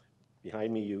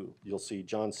 Behind me, you'll see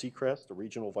John Seacrest, the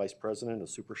Regional Vice President of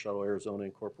Super Shuttle Arizona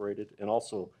Incorporated, and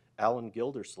also Alan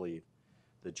Gildersleeve,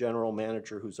 the General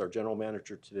Manager, who's our General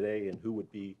Manager today and who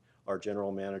would be our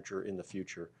General Manager in the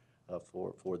future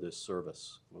for this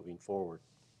service moving forward.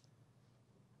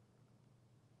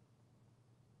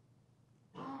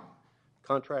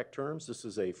 Contract terms, this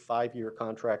is a 5-year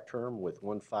contract term with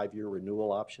one 5-year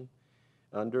renewal option.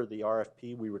 Under the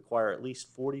RFP, we require at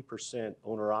least 40%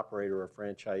 owner-operator or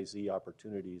franchisee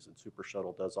opportunities, and Super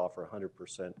Shuttle does offer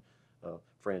 100%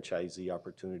 franchisee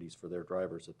opportunities for their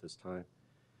drivers at this time.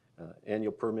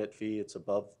 Annual permit fee, it's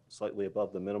slightly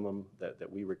above the minimum that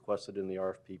we requested in the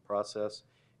RFP process,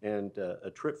 and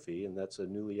a trip fee, and that's a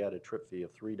newly added trip fee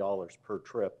of $3 per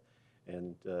trip,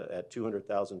 and at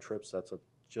 200,000 trips, that's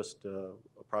just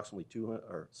approximately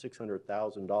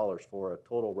 $600,000 for a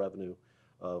total revenue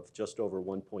of just over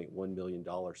 $1.1 million,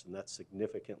 and that's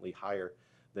significantly higher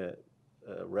than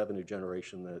revenue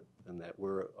generation than that we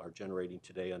are generating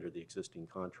today under the existing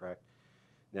contract.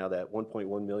 Now that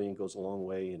 $1.1 million goes a long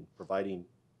way in providing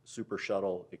Super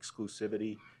Shuttle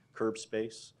exclusivity, curb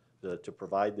space to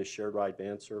provide this shared ride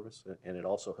van service, and it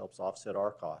also helps offset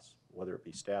our costs, whether it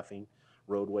be staffing,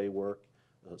 roadway work,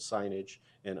 signage,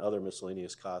 and other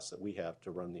miscellaneous costs that we have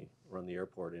to run the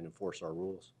airport and enforce our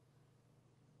rules.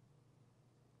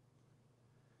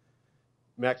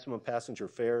 Maximum passenger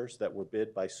fares that were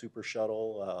bid by Super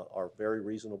Shuttle are very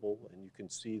reasonable, and you can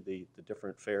see the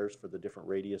different fares for the different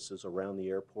radiuses around the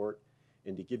airport.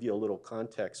 And to give you a little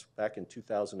context, back in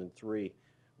 2003,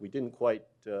 we didn't quite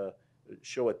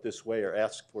show it this way or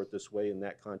ask for it this way in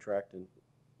that contract and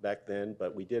back then,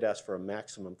 but we did ask for a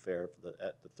maximum fare for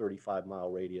at the 35-mile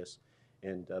radius.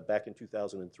 And back in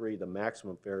 2003, the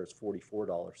maximum fare is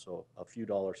 $44, so a few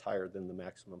dollars higher than the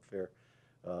maximum fare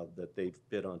that they've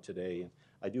bid on today. And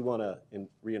I do want to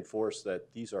reinforce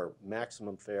that these are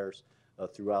maximum fares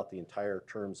throughout the entire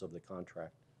terms of the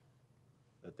contract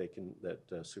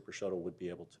that Super Shuttle would be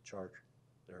able to charge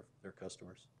their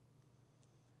customers.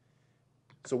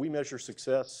 So we measure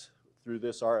success through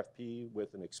this RFP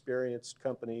with an experienced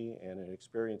company and an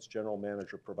experienced general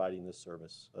manager providing this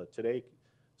service. Today,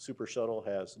 Super Shuttle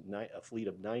has a fleet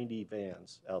of 90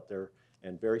 vans out there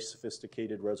and very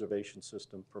sophisticated reservation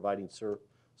system providing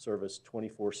service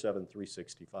 24/7,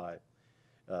 365.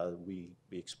 We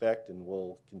expect and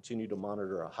will continue to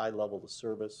monitor a high level of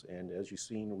service and, as you've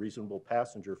seen, reasonable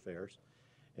passenger fares.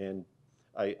 And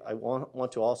I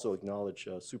want to also acknowledge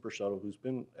Super Shuttle, who's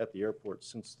been at the airport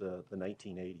since the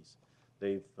 1980s.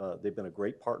 They've been a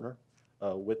great partner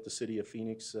with the City of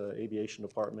Phoenix Aviation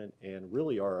Department and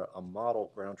really are a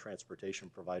model ground transportation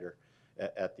provider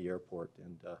at the airport.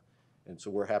 And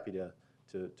so we're happy to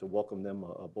welcome them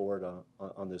aboard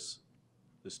on this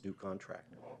new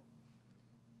contract.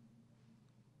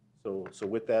 So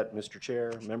with that, Mr.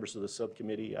 Chair, members of the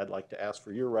subcommittee, I'd like to ask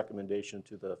for your recommendation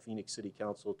to the Phoenix City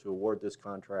Council to award this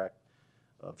contract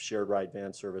of shared ride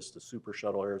van service to Super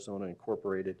Shuttle Arizona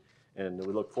Incorporated. And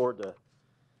we look forward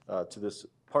to this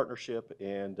partnership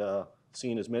and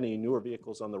seeing as many newer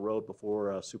vehicles on the road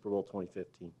before Super Bowl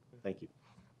 2015. Thank you.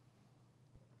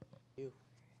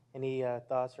 Any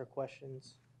thoughts or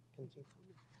questions?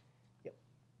 Yep.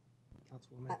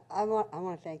 Councilwoman. I want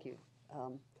to thank you.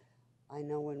 I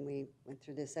know when we went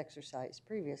through this exercise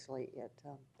previously, it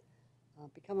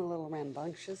became a little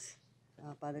rambunctious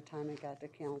by the time it got to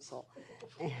council,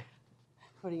 and,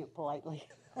 putting it politely.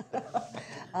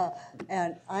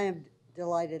 And I am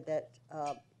delighted that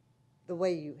the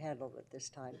way you handled it this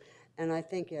time. And I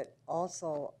think it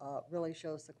also really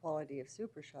shows the quality of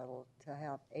Super Shuttle to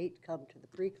have 8 come to the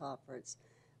pre-conference,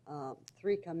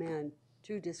 3 come in,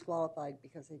 2 disqualified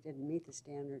because they didn't meet the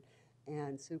standard,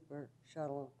 and Super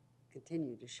Shuttle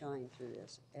continue to shine through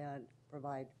this and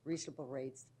provide reasonable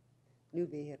rates, new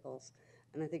vehicles,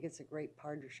 and I think it's a great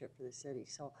partnership for the city.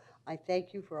 So I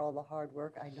thank you for all the hard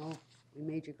work. I know we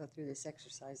made you go through this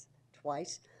exercise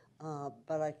twice,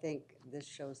 but I think this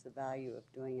shows the value of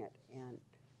doing it, and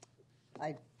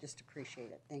I just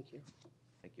appreciate it. Thank you.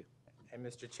 Thank you. And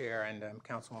Mr. Chair and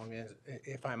Councilwoman,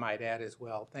 if I might add as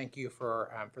well, thank you for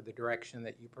the direction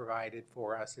that you provided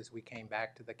for us as we came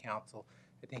back to the council.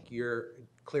 I think your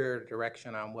clear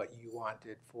direction on what you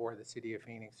wanted for the city of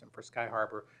Phoenix and for Sky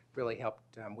Harbor really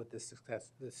helped with this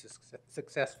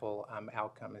successful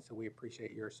outcome, and so we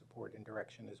appreciate your support and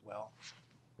direction as well.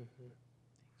 Thank you.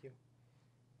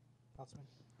 Councilman?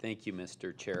 Thank you,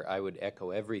 Mr. Chair. I would echo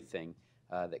everything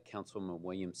that Councilwoman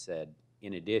Williams said.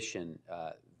 In addition,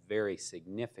 very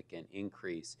significant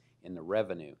increase in the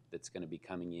revenue that's going to be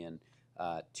coming in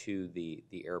to the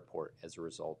airport as a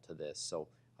result of this. So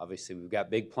obviously we've got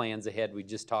big plans ahead. We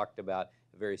just talked about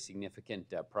a very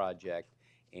significant project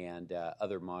and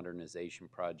other modernization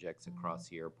projects across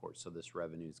the airport. So this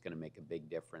revenue is going to make a big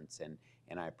difference, and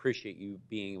I appreciate you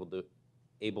being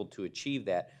able to achieve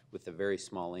that with a very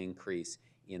small increase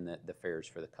in the fares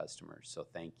for the customers. So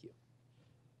thank you.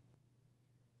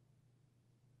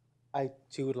 I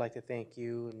too would like to thank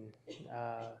you, and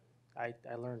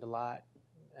I learned a lot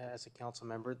as a council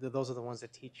member. Those are the ones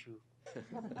that teach you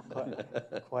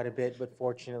quite a bit, but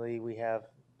fortunately we have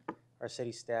our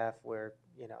city staff where,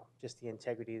 you know, just the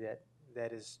integrity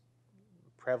that is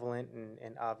prevalent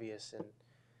and obvious,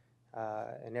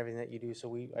 and everything that you do.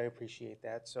 So I appreciate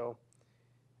that. So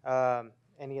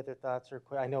any other thoughts or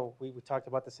I know we talked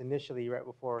about this initially right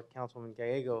before Councilwoman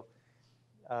Gallego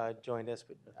joined us,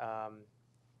 but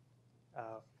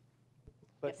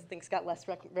Yes, things got less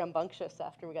rambunctious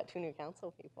after we got 2 new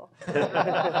council people.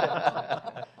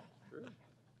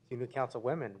 2 new council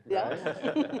women. Yeah.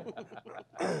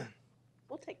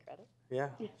 We'll take credit. Yeah,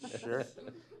 sure.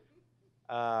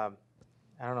 I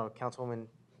don't know, Councilwoman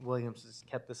Williams has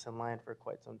kept this in line for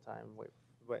quite some time,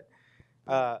 but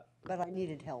But I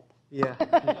needed help. yeah.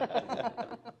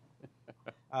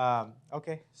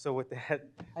 Okay, so with that,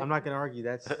 I'm not going to argue.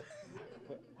 That's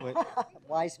what.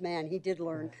 Wise man, he did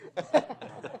learn.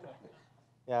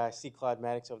 Yeah, I see Claude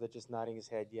Maddox over there just nodding his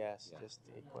head. Yes, just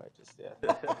quiet, just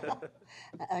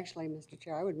Actually, Mr.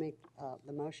 Chair, I would make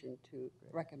the motion to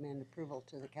recommend approval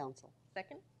to the council.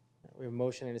 Second? We have a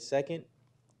motion and a second.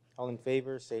 All in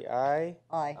favor, say aye.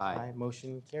 Aye. Aye.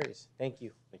 Motion carries. Thank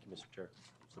you. Thank you, Mr. Chair,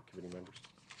 subcommittee members.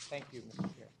 Thank you, Mr.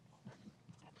 Chair.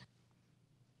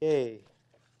 Okay,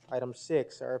 item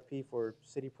 6, RFP for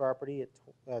city property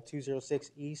at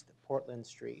 206 East Portland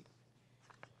Street.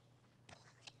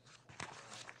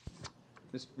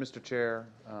 Mr. Chair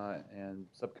and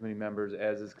subcommittee members,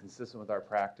 as is consistent with our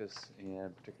practice,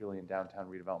 and particularly in downtown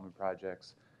redevelopment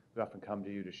projects, we often come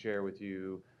to you to share with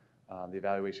you the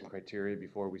evaluation criteria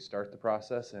before we start the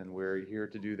process, and we're here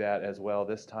to do that as well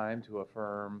this time to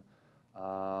affirm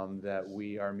that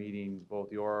we are meeting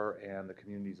both your and the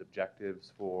community's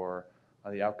objectives for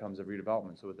the outcomes of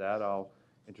redevelopment. So with that, I'll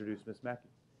introduce Ms. Mackey.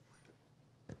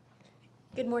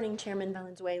 Good morning, Chairman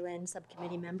Valenzuela and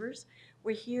subcommittee members.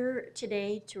 We're here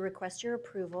today to request your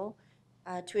approval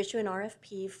to issue an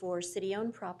RFP for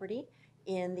city-owned property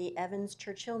in the Evans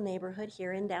Churchill neighborhood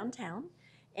here in downtown.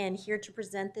 And here to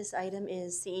present this item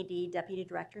is CED Deputy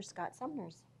Director Scott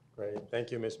Sumners. Great,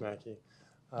 thank you, Ms. Mackey.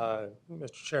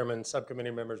 Mr. Chairman,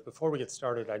 subcommittee members, before we get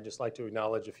started, I'd just like to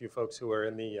acknowledge a few folks who are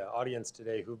in the audience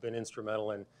today who've been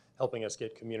instrumental in helping us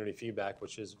get community feedback,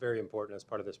 which is very important as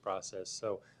part of this process.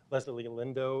 So Leslie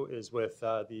Lindo is with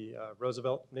the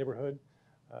Roosevelt neighborhood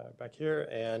back here,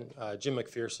 and Jim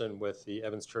McPherson with the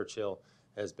Evans Churchill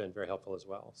has been very helpful as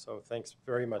well. So thanks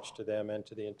very much to them and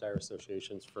to the entire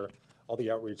associations for all the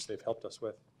outreach they've helped us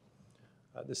with.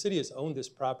 The city has owned this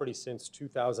property since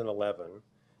 2011.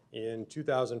 In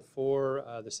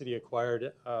 2004, the city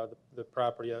acquired the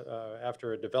property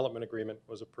after a development agreement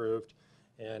was approved,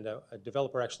 and a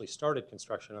developer actually started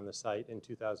construction on the site in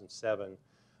 2007.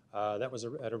 That was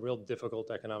at a real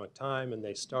difficult economic time, and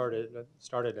they started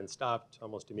and stopped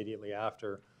almost immediately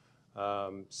after.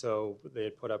 So they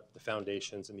had put up the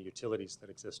foundations and the utilities that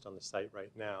exist on the site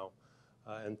right now,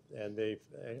 and they've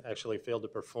actually failed to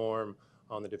perform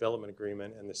on the development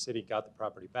agreement, and the city got the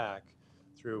property back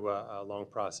through a long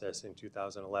process in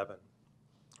 2011.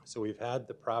 So we've had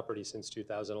the property since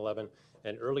 2011,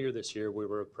 and earlier this year we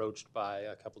were approached by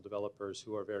a couple developers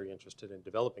who are very interested in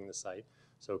developing the site.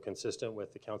 So consistent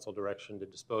with the council direction to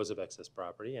dispose of excess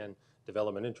property and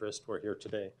development interest, we're here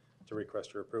today to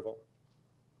request your approval.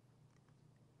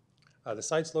 The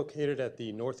site's located at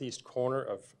the northeast corner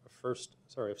of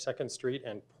 2nd Street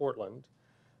and Portland.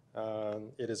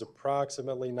 It is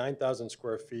approximately 9,000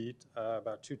 square feet,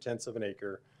 about 2/10 of an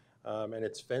acre, and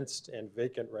it's fenced and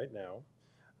vacant right now.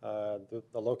 The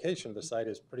location of the site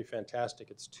is pretty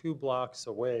fantastic. It's 2 blocks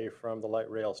away from the light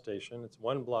rail station. It's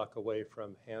 1 block away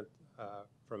from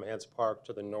Hance Park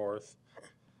to the north.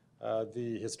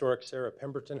 The historic Sarah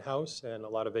Pemberton House and a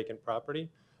lot of vacant property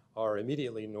are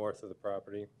immediately north of the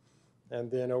property. And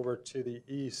then over to the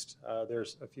east,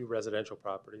 there's a few residential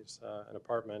properties, an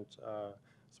apartment,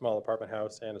 small apartment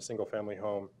house, and a single-family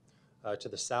home. To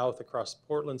the south, across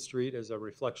Portland Street, is a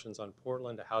Reflections on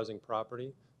Portland, a housing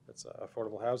property. That's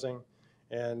affordable housing.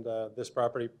 And this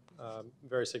property,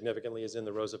 very significantly, is in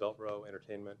the Roosevelt Row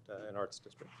Entertainment and Arts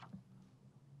District.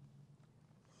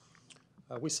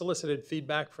 We solicited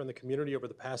feedback from the community over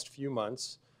the past few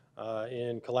months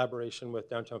in collaboration with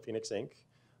Downtown Phoenix, Inc.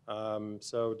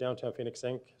 So Downtown Phoenix,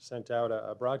 Inc. sent out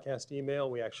a broadcast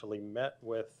email. We actually met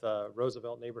with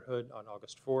Roosevelt neighborhood on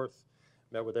August 4th,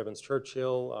 met with Evans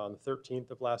Churchill on the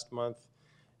 13th of last month,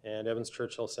 and Evans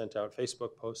Churchill sent out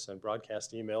Facebook posts and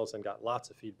broadcast emails and got lots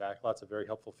of feedback, lots of very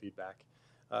helpful feedback.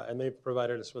 And they've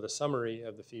provided us with a summary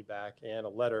of the feedback and a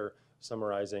letter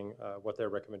summarizing what their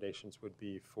recommendations would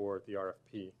be for the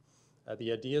RFP.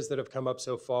 The ideas that have come up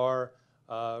so far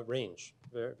range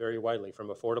very widely, from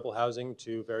affordable housing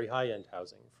to very high-end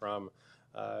housing, from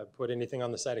put anything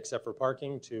on the site except for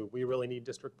parking to we really need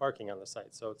district parking on the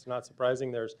site. So it's not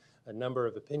surprising there's a number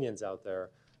of opinions out there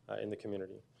in the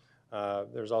community.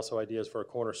 There's also ideas for a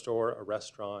corner store, a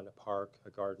restaurant, a park, a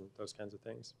garden, those kinds of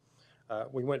things.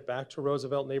 We went back to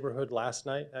Roosevelt neighborhood last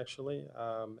night, actually,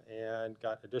 and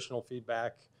got additional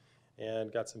feedback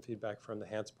and got some feedback from the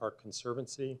Hance Park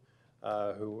Conservancy,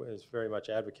 who is very much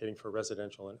advocating for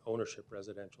residential and ownership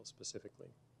residential specifically.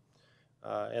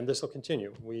 And this will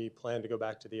continue. We plan to go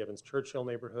back to the Evans Churchill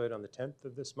neighborhood on the 10th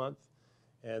of this month,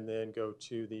 and then go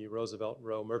to the Roosevelt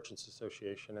Row Merchants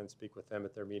Association and speak with them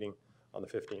at their meeting on the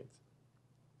 15th.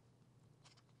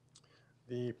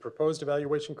 The proposed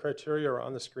evaluation criteria are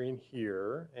on the screen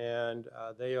here, and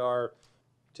they are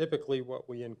typically what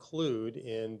we include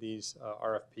in these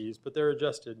RFPs, but they're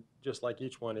adjusted just like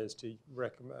each one is to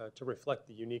reflect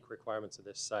the unique requirements of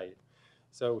this site.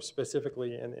 So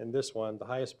specifically in this one, the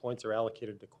highest points are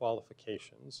allocated to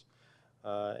qualifications,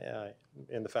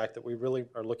 and the fact that we really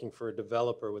are looking for a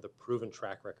developer with a proven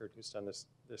track record who's done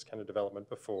this kind of development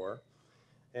before.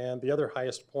 And the other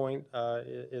highest point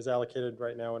is allocated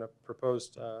right now in a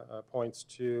proposed points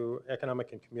to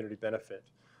economic and community benefit,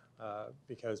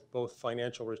 because both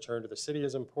financial return to the city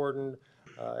is important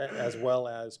as well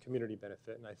as community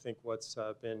benefit. And I think what's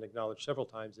been acknowledged several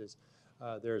times is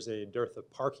there's a dearth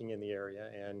of parking in the area,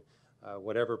 and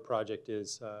whatever project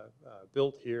is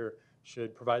built here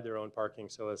should provide their own parking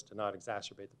so as to not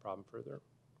exacerbate the problem further.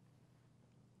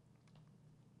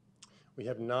 We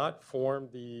have not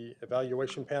formed the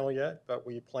evaluation panel yet, but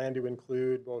we plan to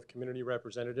include both community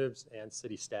representatives and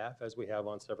city staff, as we have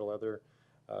on several other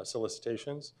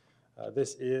solicitations.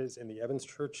 This is in the Evans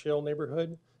Churchill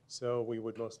neighborhood, so we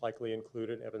would most likely include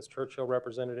an Evans Churchill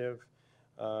representative.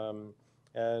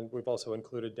 And we've also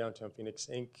included Downtown Phoenix,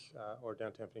 Inc. Or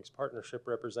Downtown Phoenix Partnership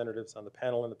representatives on the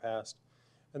panel in the past.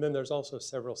 And then there's also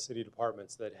several city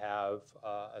departments that have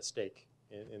a stake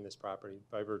in this property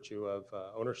by virtue of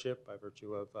ownership, by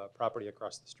virtue of property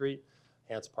across the street,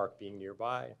 Hance Park being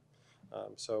nearby.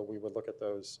 So we would look at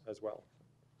those as well.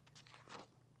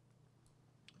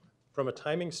 From a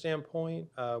timing standpoint,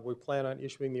 we plan on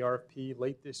issuing the RFP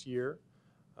late this year.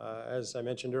 As I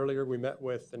mentioned earlier, we met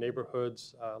with the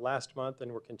neighborhoods last month,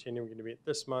 and we're continuing to meet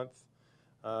this month.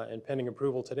 And pending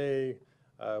approval today,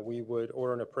 we would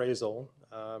order an appraisal,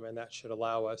 and that should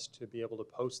allow us to be able to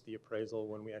post the appraisal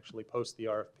when we actually post the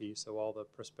RFP, so all the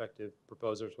prospective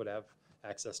proposers would have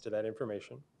access to that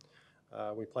information.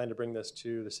 We plan to bring this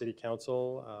to the City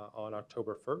Council on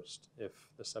October 1st, if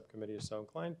the subcommittee is so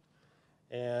inclined.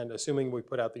 And assuming we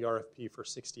put out the RFP for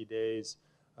 60 days,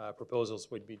 proposals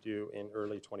would be due in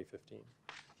early 2015.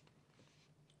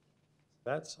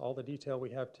 That's all the detail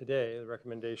we have today. The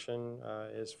recommendation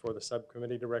is for the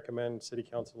subcommittee to recommend City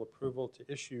Council approval to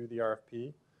issue the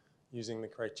RFP using the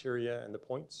criteria and the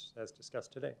points as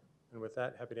discussed today. And with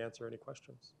that, happy to answer any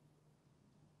questions.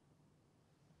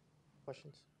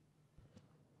 Questions?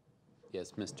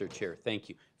 Yes, Mr. Chair, thank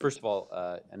you. First of all,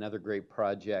 another great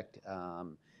project.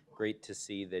 Great to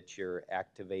see that you're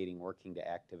working to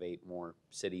activate more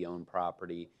city-owned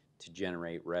property to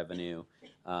generate revenue,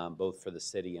 both for the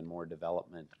city and more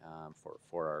development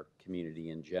for our community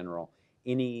in general.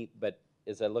 But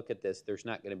as I look at this, there's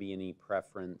not going to be any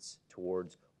preference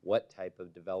towards what type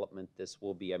of development this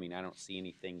will be. I mean, I don't see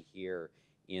anything here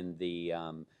in the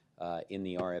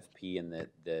RFP and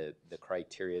the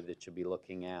criteria that you'll be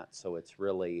looking at. So it's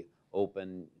really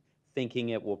open, thinking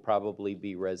it will probably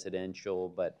be residential,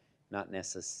 but not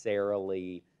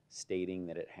necessarily stating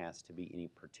that it has to be any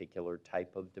particular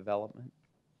type of development?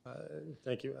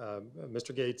 Thank you.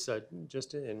 Mr. Gates,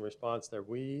 just in response there,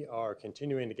 we are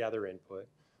continuing to gather input.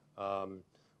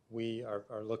 We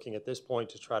are looking at this point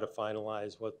to try to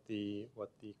finalize what the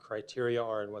criteria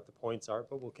are and what the points are,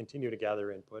 but we'll continue to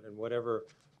gather input, and whatever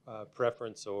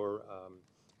preference or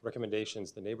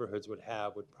recommendations the neighborhoods would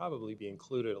have would probably be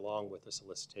included along with the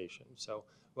solicitation. So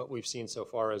what we've seen so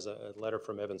far is a letter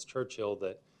from Evans Churchill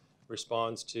that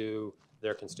responds to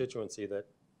their constituency that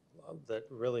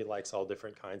really likes all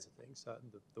different kinds of things.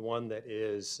 The one that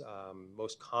is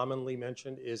most commonly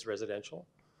mentioned is residential.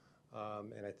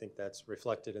 And I think that's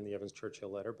reflected in the Evans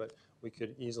Churchill letter, but we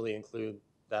could easily include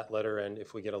that letter, and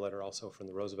if we get a letter also from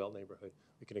the Roosevelt neighborhood,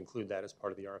 we could include that as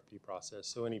part of the RFP process.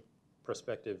 So any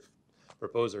prospective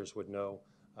proposers would know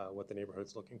what the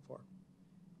neighborhood's looking for.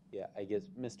 Yeah, I guess,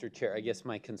 Mr. Chair, I guess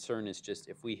my concern is just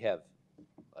if we have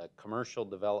a commercial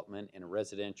development and a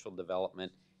residential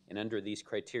development, and under these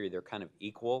criteria they're kind of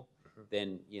equal,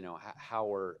 then, you know, how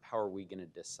are we going to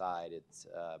decide? It's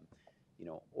you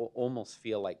know, almost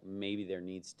feel like maybe there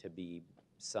needs to be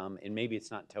some, and maybe it's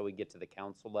not until we get to the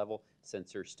council level,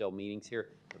 since there's still meetings here,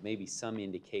 but maybe some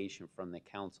indication from the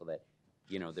council that,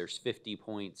 you know, there's 50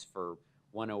 points for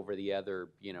one over the other,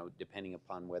 you know, depending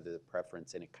upon whether the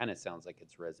preference, and it kind of sounds like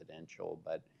it's residential,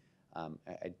 but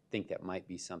I think that might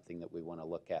be something that we want to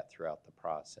look at throughout the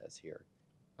process here.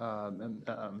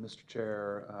 Mr.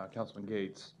 Chair, Councilman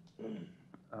Gates,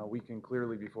 we can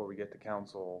clearly, before we get to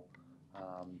council,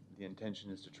 the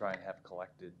intention is to try and have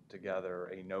collected together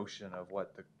a notion of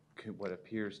what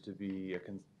appears to be,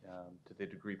 to the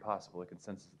degree possible, a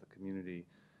consensus of the community.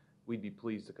 We'd be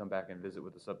pleased to come back and visit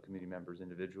with the subcommittee members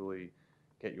individually,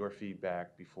 get your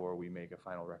feedback before we make a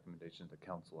final recommendation to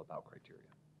council about criteria.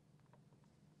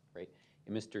 Great.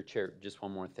 And Mr. Chair, just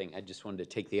one more thing. I just wanted to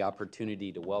take the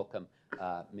opportunity to welcome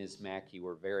Ms. Mackey.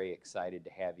 We're very excited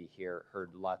to have you here.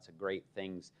 Heard lots of great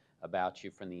things about you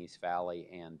from the East Valley,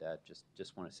 and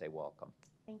just want to say welcome.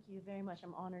 Thank you very much.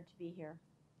 I'm honored to be here.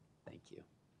 Thank you.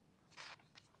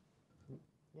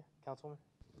 Yeah, Councilwoman?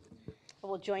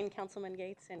 We'll join Councilman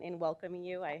Gates in welcoming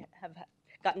you. I have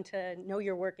gotten to know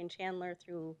your work in Chandler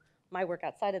through my work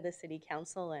outside of the city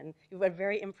council, and you've a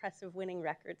very impressive winning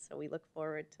record, so we look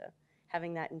forward to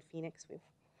having that in Phoenix. We've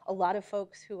a lot of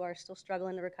folks who are still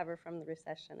struggling to recover from the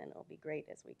recession, and it'll be great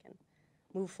as we can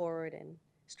move forward and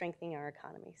strengthening our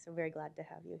economy. So very glad to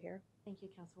have you here. Thank you,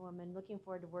 Councilwoman. Looking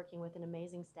forward to working with an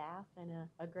amazing staff and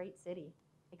a great city.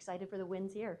 Excited for the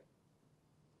wins here.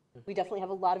 We definitely have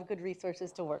a lot of good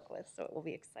resources to work with, so it will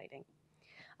be exciting.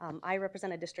 I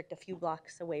represent a district a few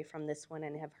blocks away from this one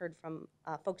and have heard from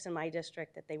folks in my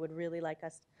district that they would really like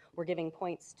us. We're giving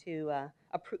points to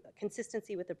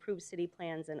consistency with approved city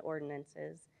plans and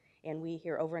ordinances. And we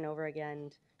hear over and over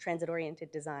again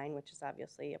transit-oriented design, which is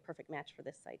obviously a perfect match for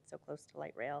this site, so close to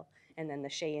light rail. And then the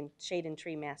shade and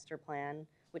tree master plan,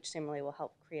 which similarly will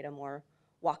help create a more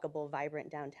walkable,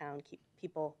 vibrant downtown, keep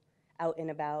people out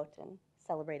and about and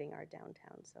celebrating our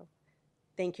downtown. So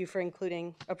thank you for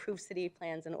including approved city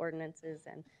plans and ordinances,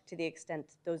 and to the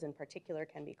extent those in particular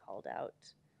can be called out,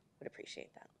 would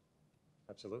appreciate that.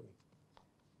 Absolutely.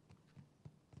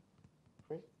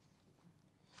 Great.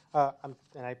 And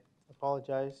I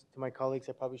apologize to my colleagues.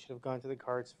 I probably should have gone to the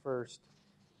cards first,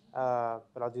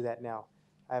 but I'll do that now.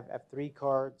 I have 3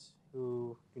 cards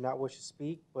who do not wish to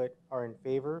speak but are in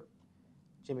favor.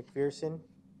 Jim McPherson,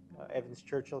 Evans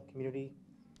Churchill Community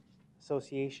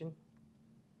Association.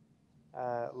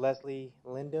 Leslie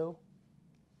Lindo.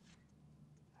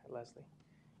 Hi, Leslie.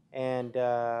 And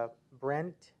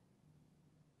Brent.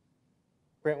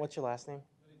 Brent, what's your last name?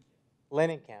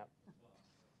 Lennenkamp.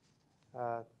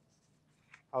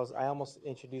 I almost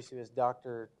introduced you as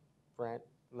Dr. Brent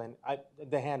Len.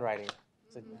 The handwriting.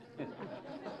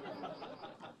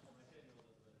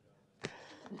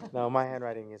 No, my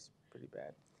handwriting is pretty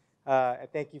bad.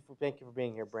 Thank you for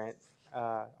being here, Brent.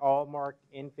 All marked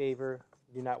in favor.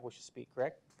 Do not wish to speak,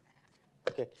 correct?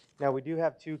 Okay. Now we do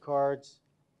have 2 cards,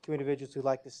 2 individuals who'd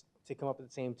like to come up at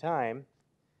the same time.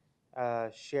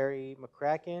 Sherry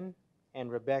McCracken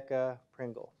and Rebecca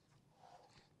Pringle.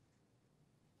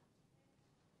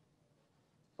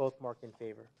 Both marked in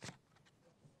favor.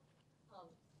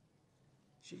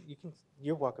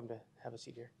 You're welcome to have a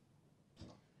seat here.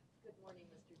 Good morning,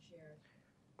 Mr. Chair.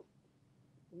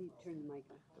 You need to turn the mic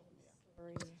on.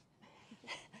 Sorry.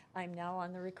 I'm now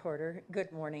on the recorder.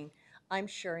 Good morning. I'm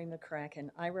Sherry McCracken.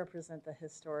 I represent the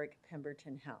historic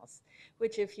Pemberton House,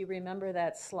 which, if you remember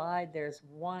that slide, there's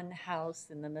one house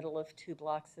in the middle of 2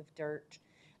 blocks of dirt.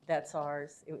 That's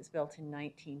ours. It was built in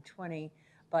 1920.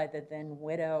 by the then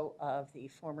widow of the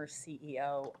former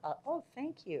CEO, oh,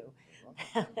 thank you,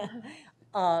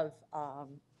 of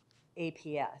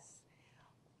APS.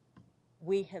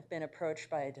 We have been approached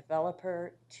by a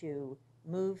developer to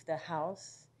move the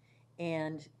house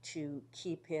and to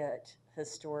keep it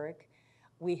historic.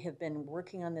 We have been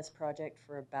working on this project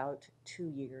for about 2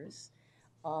 years.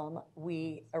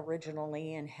 We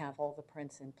originally, and have all the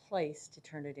prints in place, to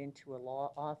turn it into a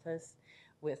law office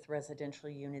with residential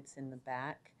units in the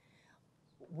back.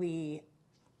 The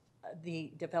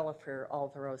developer,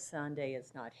 Alvaro Sande,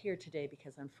 is not here today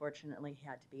because unfortunately he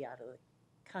had to be out of the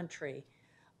country.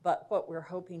 But what we're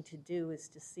hoping to do is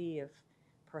to see if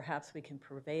perhaps we can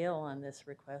prevail on this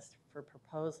request for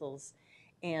proposals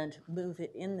and move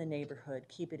it in the neighborhood,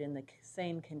 keep it in the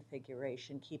same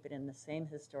configuration, keep it in the same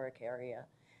historic area.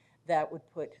 That would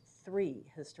put 3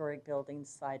 historic buildings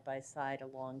side by side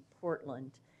along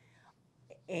Portland.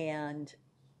 And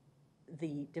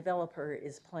the developer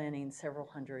is planning several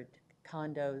hundred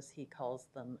condos. He calls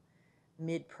them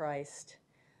mid-priced.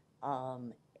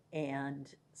 And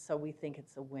so we think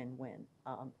it's a win-win.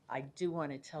 I do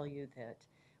want to tell you that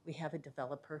we have a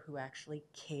developer who actually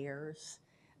cares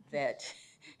that,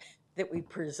 that we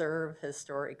preserve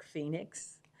historic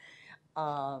Phoenix.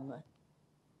 The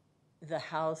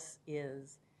house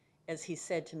is, as he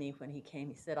said to me when he came,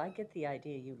 he said, "I get the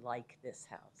idea you like this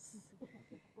house."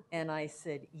 And I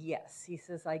said, "Yes." He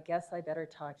says, "I guess I better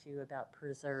talk to you about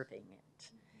preserving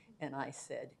it." And I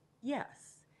said,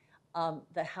 "Yes."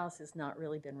 The house has not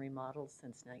really been remodeled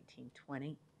since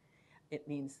 1920. It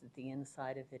means that the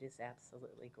inside of it is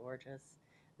absolutely gorgeous.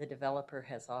 The developer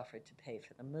has offered to pay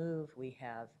for the move. We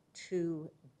have 2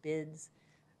 bids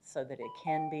so that it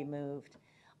can be moved.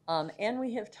 And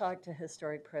we have talked to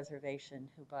Historic Preservation,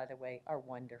 who, by the way, are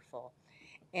wonderful.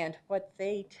 And what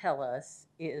they tell us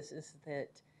is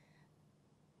that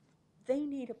they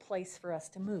need a place for us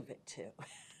to move it to.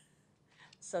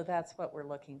 So that's what we're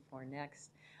looking for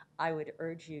next. I would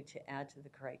urge you to add to the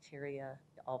criteria,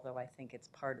 although I think it's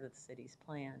part of the city's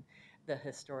plan, the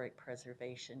historic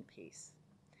preservation piece.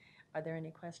 Are there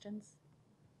any questions?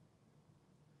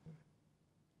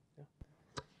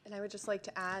 And I would just like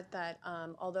to add that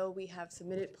although we have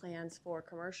submitted plans for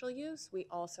commercial use, we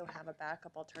also have a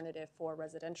backup alternative for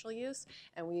residential use,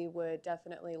 and we would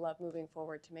definitely love moving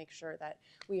forward to make sure that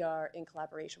we are in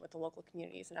collaboration with the local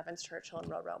communities in Evans, Churchill,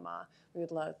 and Roraima. We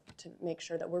would love to make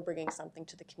sure that we're bringing something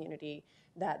to the community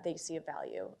that they see of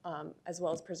value, as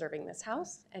well as preserving this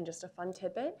house. And just a fun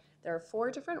tidbit, there are 4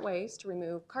 different ways to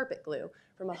remove carpet glue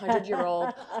from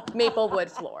 100-year-old maple wood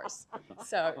floors.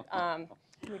 So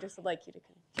we just would like you to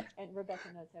And Rebecca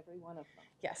knows every one of them.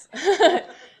 Yes. Thank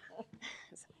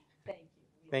you.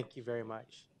 Thank you very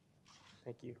much.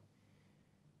 Thank you.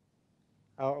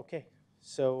 Oh, okay.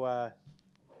 So,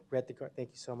 read the card. Thank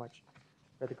you so much.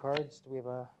 Read the cards. Do we have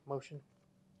a motion?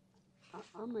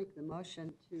 I'll make the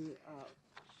motion to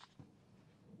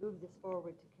move this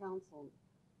forward to council,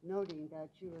 noting that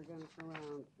you are going to come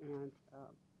around and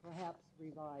perhaps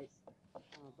revise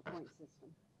the point system.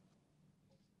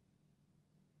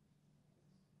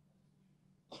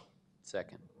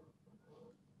 Second.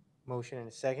 Motion and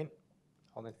a second.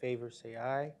 All in favor, say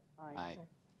aye. Aye.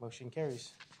 Motion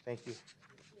carries. Thank you.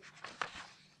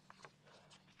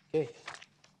 Okay.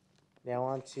 Now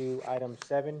on to item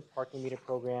 7, parking meter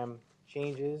program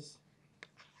changes.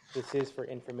 This is for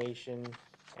information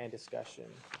and discussion.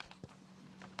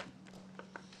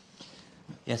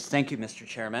 Yes, thank you, Mr.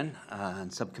 Chairman,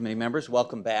 and subcommittee members.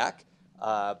 Welcome back.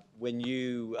 When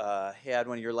you had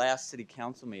one of your last city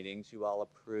council meetings, you all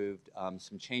approved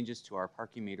some changes to our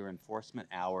parking meter enforcement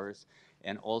hours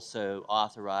and also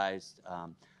authorized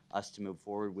us to move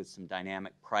forward with some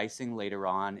dynamic pricing later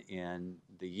on in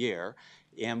the year.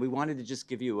 And we wanted to just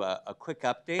give you a quick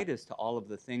update as to all of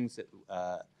the things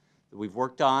that we've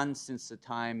worked on since the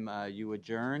time you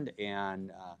adjourned,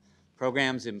 and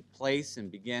programs in place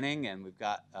and beginning, and we've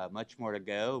got much more to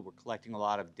go. We're collecting a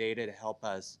lot of data to help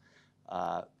us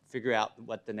figure out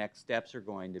what the next steps are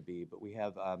going to be. But we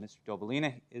have Mr.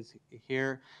 Dovalina is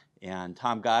here, and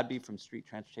Tom Godby from Street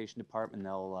Transportation Department.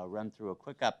 They'll run through a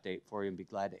quick update for you and be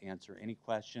glad to answer any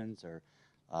questions or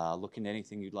look into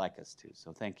anything you'd like us to.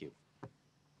 So thank you.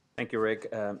 Thank you,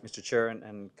 Rick. Mr. Chair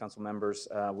and council members,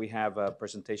 we have a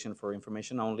presentation for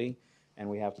information only, and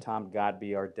we have Tom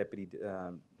Godby, our Deputy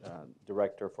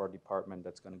Director for our department,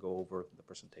 that's going to go over the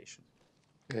presentation.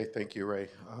 Okay, thank you, Ray.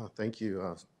 Thank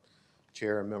you,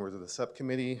 Chair and members of the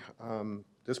subcommittee.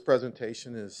 This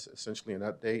presentation is essentially an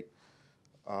update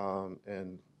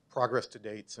and progress to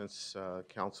date since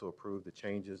Council approved the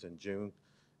changes in June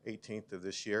 18th of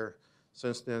this year.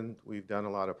 Since then, we've done a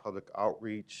lot of public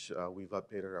outreach. We've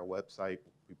updated our website.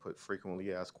 We put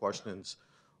frequently asked questions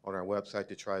on our website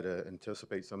to try to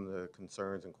anticipate some of the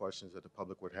concerns and questions that the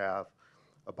public would have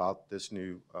about this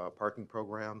new parking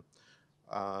program.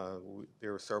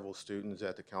 There were several students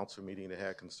at the council meeting that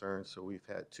had concerns, so we've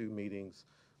had 2 meetings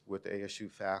with the ASU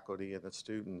faculty and the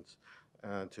students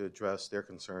to address their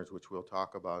concerns, which we'll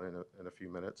talk about in a few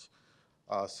minutes.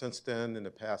 Since then, in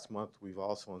the past month, we've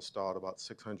also installed about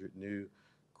 600 new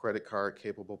credit card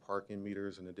capable parking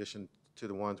meters in addition to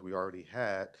the ones we already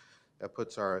had. That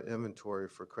puts our inventory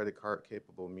for credit card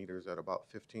capable meters at about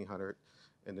 1,500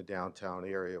 in the downtown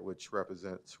area, which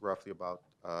represents roughly about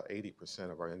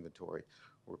 80% of our inventory,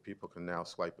 where people can now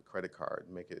swipe a credit card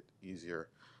and make it easier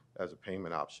as a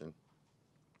payment option.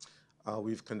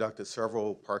 We've conducted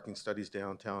several parking studies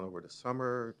downtown over the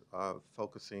summer,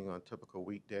 focusing on typical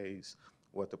weekdays,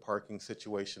 what the parking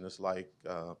situation is like,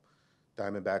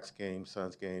 Diamondbacks games,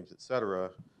 Suns games, et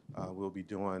cetera. We'll be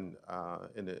doing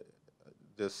in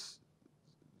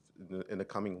the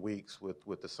coming weeks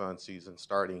with the Sun season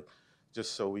starting,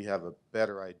 just so we have a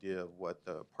better idea of what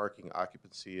the parking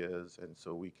occupancy is, and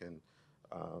so we can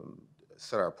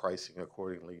set our pricing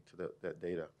accordingly to that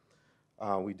data.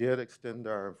 We did extend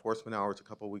our enforcement hours a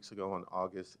couple of weeks ago on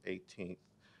August 18th.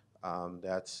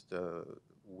 That's the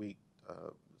week,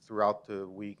 throughout the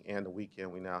week and the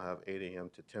weekend, we now have 8 a.m.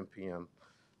 to 10 p.m.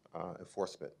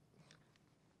 Enforcement.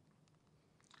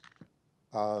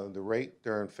 The rate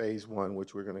during phase 1,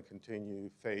 which we're going to continue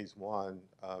phase 1,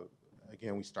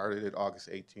 again, we started it August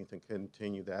 18th and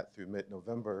continue that through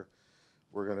mid-November.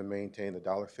 We're going to maintain the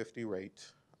 $1.50 rate,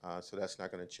 so that's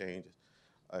not going to change.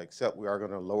 Except we are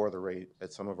going to lower the rate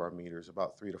at some of our meters,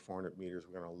 about 300 to 400 meters.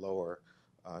 We're going to lower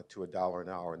to $1 an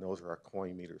hour, and those are our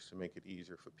coin meters to make it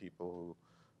easier for people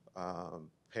who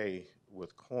pay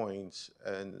with coins,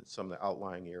 and some of the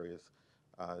outlying areas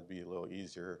it'd be a little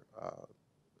easier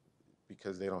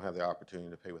because they don't have the opportunity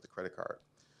to pay with a credit card.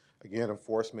 Again,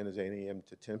 enforcement is 8 a.m.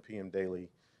 to 10 p.m. daily,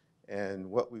 and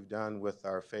what we've done with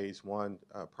our phase 1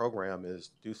 program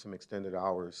is do some extended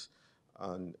hours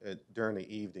during the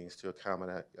evenings to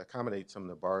accommodate some of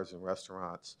the bars and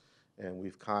restaurants, and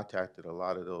we've contacted a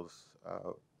lot of those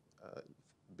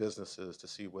businesses to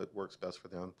see what works best for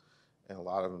them, and a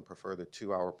lot of them prefer the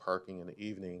 2-hour parking in the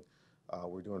evening.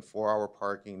 We're doing 4-hour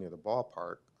parking near the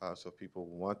ballpark, so if people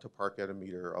want to park at a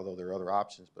meter, although there are other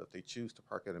options, but if they choose to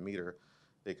park at a meter,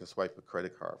 they can swipe a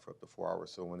credit card for up to 4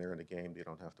 hours, so when they're in the game, they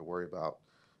don't have to worry about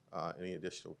any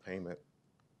additional payment.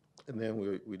 And then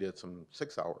we did some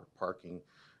 6-hour parking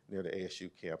near the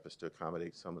ASU campus to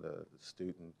accommodate some of the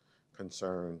student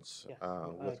concerns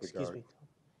with excuse regard. me.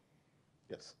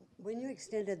 Yes. When you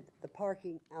extended the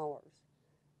parking hours,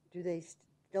 do they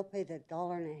still pay the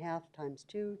 $1.50 times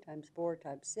 2 times 4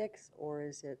 times 6, or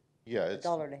is it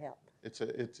 $1.50?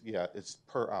 It's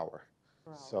per hour.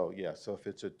 Per hour. So yeah, so if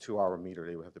it's a 2-hour meter,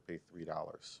 they would have to pay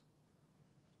 $3.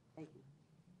 Thank you.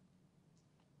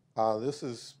 This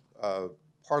is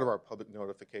part of our public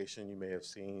notification. You may have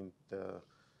seen the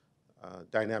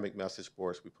dynamic message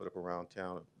boards we put up around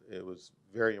town. It was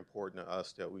very important to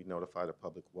us that we notify the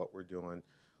public what we're doing.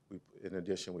 In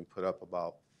addition, we put up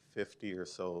about 50 or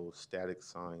so static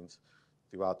signs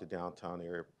throughout the downtown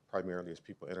area, primarily as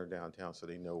people enter downtown, so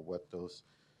they know what those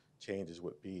changes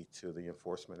would be to the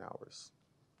enforcement hours.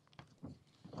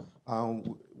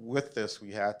 With this,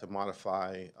 we had to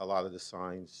modify a lot of the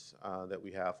signs that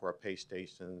we have for our pay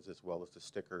stations as well as the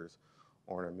stickers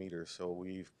on our meters. So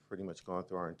we've pretty much gone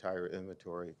through our entire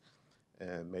inventory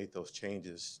and made those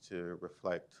changes to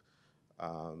reflect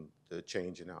the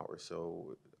change in hours.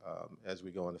 So as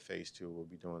we go into phase 2, we'll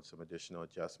be doing some additional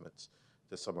adjustments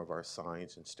to some of our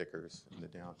signs and stickers in the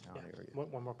downtown area.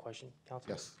 One more question,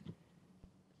 Councilman. Yes.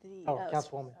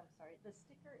 Councilwoman. I'm sorry, the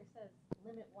sticker, it says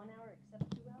limit 1 hour except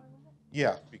 2-hour limit?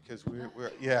 Yeah, because we're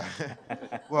yeah.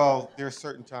 Well, there are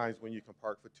certain times when you can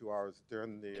park for 2 hours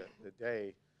during the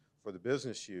day. For the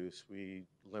business use, we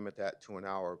limit that to an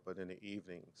hour, but in the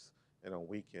evenings and on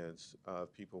weekends,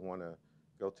 if people want to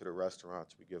go to the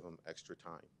restaurants, we give them extra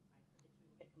time.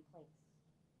 Get complaints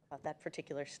about that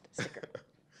particular sticker.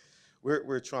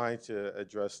 We're trying to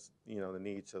address, the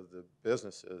needs of the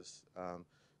businesses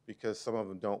because some of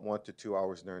them don't want the 2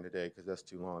 hours during the day because that's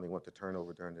too long. They want the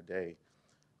turnover during the day,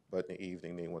 but in the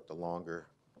evening they want the longer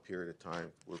period of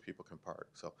time where people can park.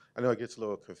 So I know it gets a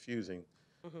little confusing,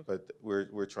 but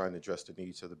we're trying to address the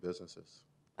needs of the businesses.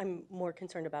 I'm more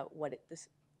concerned about what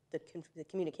the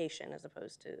communication as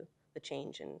opposed to the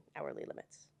change in hourly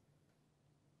limits.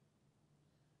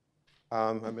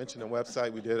 I mentioned the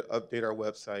website. We did update our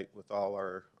website with all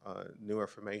our new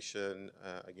information,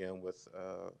 again, with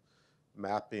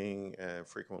mapping and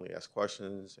frequently asked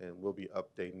questions, and we'll be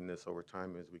updating this over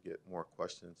time as we get more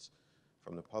questions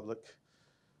from the public.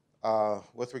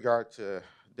 With regard to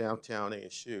downtown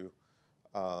ASU,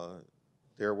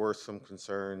 there were some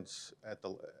concerns at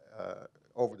the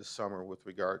over the summer with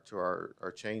regard to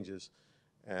our changes,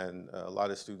 and a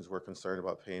lot of students were concerned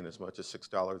about paying as much as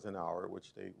 $6 an hour,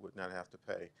 which they would not have to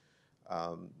pay.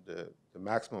 The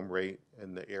maximum rate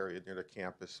in the area near the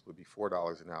campus would be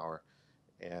 $4 an hour,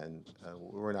 and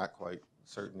we're not quite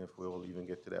certain if we'll even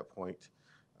get to that point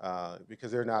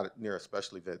because they're not near a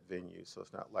special event venue, so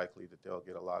it's not likely that they'll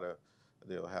get a lot of,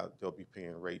 they'll be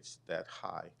paying rates that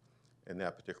high in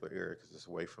that particular area because it's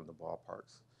away from the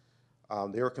ballparks.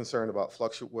 They were concerned about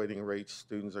fluctuating rates.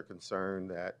 Students are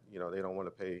concerned that, you know, they don't want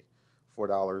to pay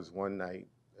 $4 one night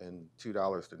and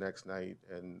 $2 the next night,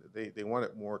 and they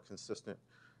wanted more consistent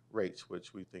rates,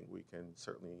 which we think we can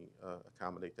certainly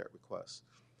accommodate that request.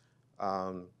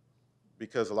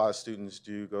 Because a lot of students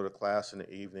do go to class in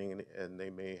the evening, and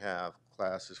they may have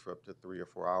classes for up to 3 or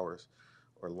 4 hours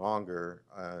or longer,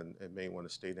 and may want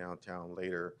to stay downtown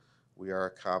later, we are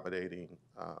accommodating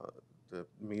the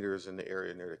meters in the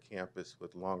area near the campus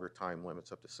with longer time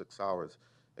limits, up to 6 hours,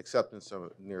 except in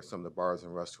near some of the bars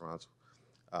and restaurants.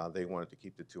 They wanted to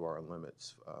keep the 2-hour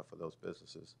limits for those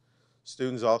businesses.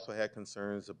 Students also had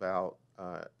concerns about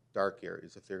dark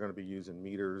areas. If they're going to be using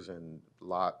meters and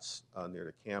lots near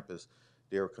the campus,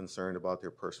 they were concerned about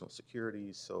their personal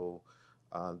security, so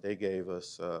they gave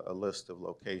us a list of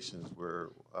locations where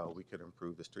we could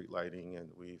improve the street lighting, and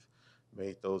we've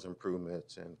made those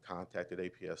improvements and contacted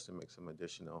APS to make some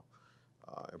additional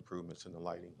improvements in the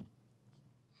lighting.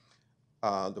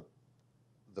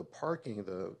 The parking,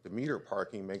 the meter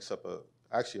parking makes up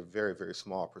actually a very, very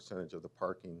small percentage of the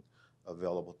parking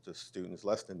available to students,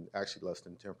 actually less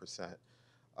than 10%.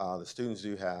 The students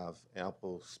do have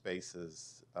ample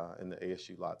spaces in the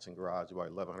ASU lots and garage, about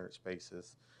 1,100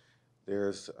 spaces.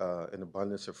 There's an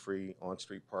abundance of free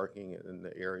on-street parking in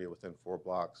the area within 4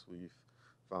 blocks. We've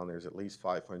found there's at least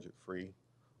 500 free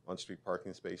on-street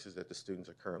parking spaces that the students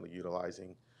are currently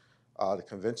utilizing. The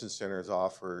convention center has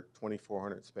offered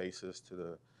 2,400 spaces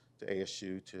to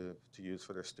ASU to use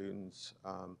for their students.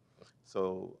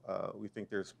 So we think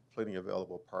there's plenty of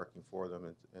available parking for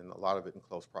them, and a lot of it in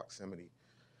close proximity.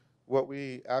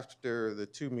 After the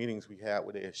 2 meetings we had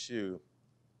with ASU,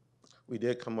 we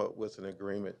did come up with an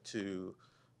agreement to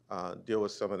deal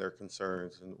with some of their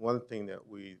concerns. And one thing that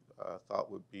we thought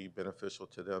would be beneficial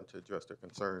to them to address their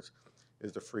concerns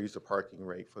is to freeze the parking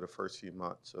rate for the first few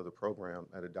months of the program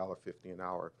at $1.50 an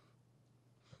hour.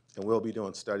 And we'll be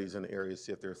doing studies in the area to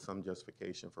see if there's some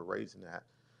justification for raising that.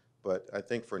 But I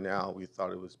think for now, we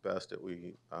thought it was best that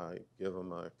we give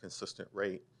them a consistent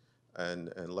rate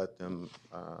and let them,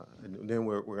 and then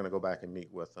we're going to go back and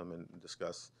meet with them and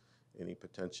discuss any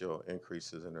potential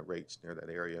increases in the rates near that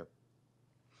area.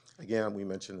 Again, we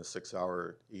mentioned the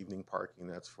 6-hour evening parking.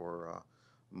 That's for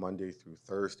Monday through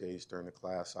Thursdays during the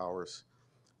class hours.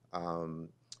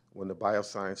 When the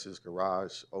Biosciences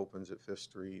Garage opens at 5th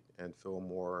Street and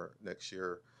Fillmore next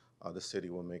year, the city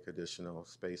will make additional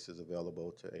spaces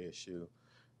available to ASU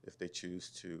if they choose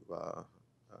to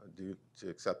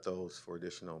accept those for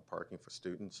additional parking for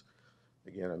students.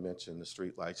 Again, I mentioned the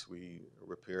street lights. We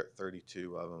repaired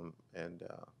 32 of them, and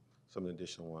some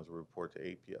additional ones will report to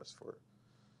APS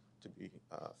to be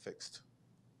fixed.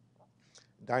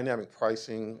 Dynamic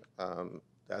pricing,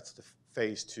 that's the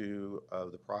phase 2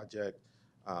 of the project.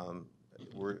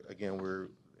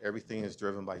 Everything is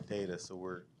driven by data, so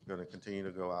we're going to continue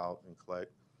to go out and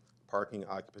collect parking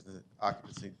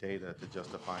occupancy data to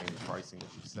justify any pricing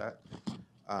that we set.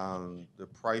 The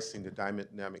pricing, the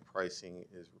dynamic pricing,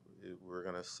 we're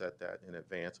going to set that in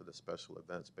advance of the special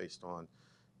events based on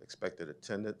expected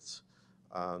attendance.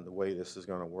 The way this is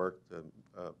going to work, the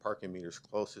parking meters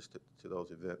closest to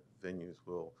those event venues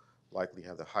will likely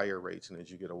have the higher rates, and as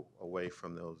you get away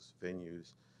from those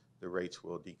venues, the rates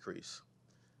will decrease.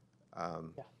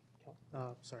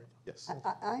 Sorry. Yes.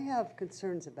 I have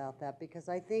concerns about that because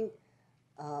I think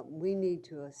we need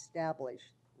to establish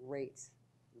rates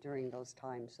during those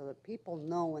times so that people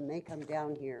know when they come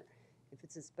down here, if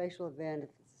it's a special event, if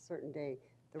it's a certain day,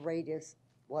 the rate is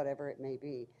whatever it may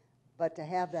be. But to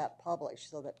have that published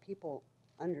so that people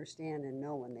understand and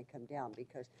know when they come down,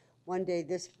 because one day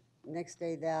this, next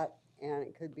day that, and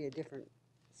it could be a different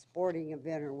sporting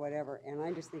event or whatever, and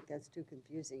I just think that's too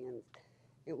confusing, and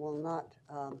it will not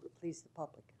please the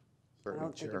public. I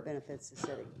don't think it benefits the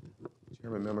city.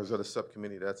 Chairman, members of the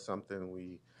subcommittee, that's something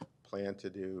we plan to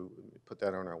do, put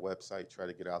that on our website, try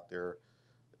to get out there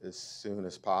as soon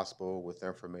as possible with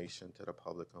information to the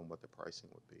public on what the pricing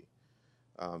would be.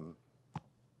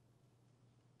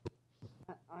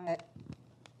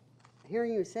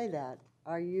 Hearing you say that,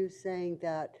 are you saying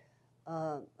that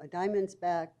a Diamond's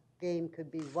back game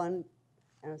could be one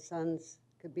and a Suns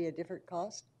could be a different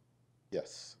cost?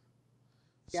 Yes.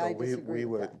 Yeah, So I disagree we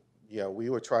with would, that. yeah, we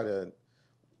would try to,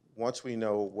 once we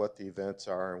know what the events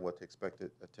are and what the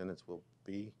expected attendance will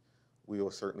be, we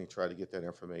will certainly try to get that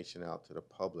information out to the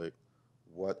public,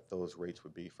 what those rates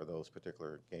would be for those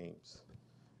particular games.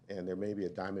 And there may be a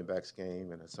Diamondbacks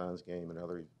game and a Suns game and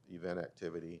other event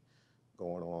activity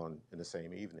going on in the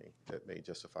same evening that may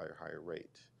justify a higher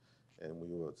rate. And we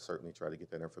will certainly try to get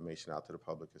that information out to the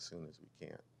public as soon as we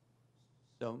can.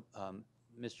 So,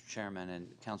 Mr. Chairman and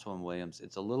Councilwoman Williams,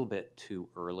 it's a little bit too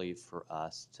early for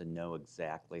us to know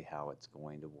exactly how it's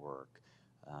going to work.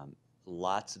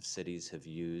 Lots of cities have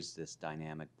used this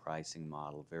dynamic pricing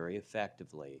model very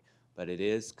effectively, but it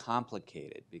is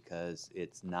complicated because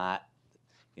it's not,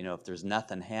 you know, if there's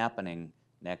nothing happening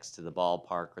next to the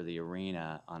ballpark or the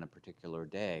arena on a particular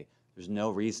day, there's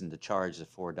no reason to charge the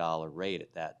 $4 rate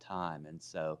at that time. And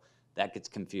so that gets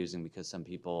confusing because some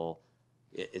people,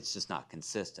 it's just not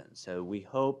consistent. So we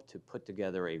hope to put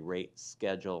together a rate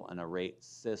schedule and a rate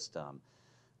system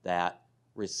that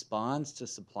responds to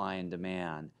supply and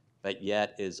demand, but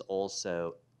yet is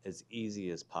also as easy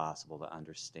as possible to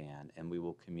understand, and we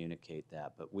will communicate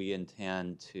that. But we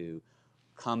intend to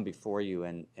come before you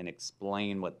and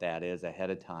explain what that is ahead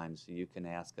of time so you can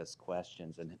ask us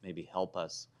questions and maybe help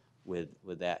us with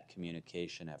that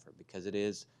communication effort, because it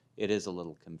is a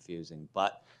little confusing.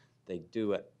 But they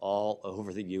do it all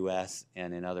over the U.S.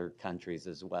 and in other countries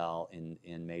as well,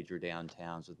 in major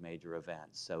downtowns with major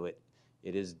events. So it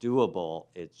is doable.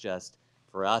 It's just,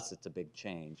 for us, it's a big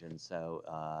change. And so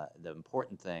the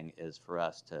important thing is for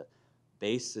us to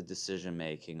base the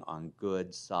decision-making on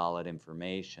good, solid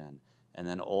information, and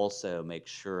then also make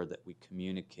sure that we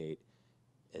communicate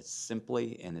as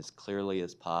simply and as clearly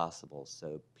as possible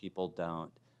so people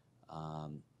don't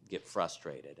get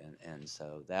frustrated. And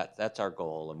so that's our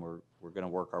goal, and we're going to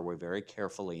work our way very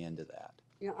carefully into that.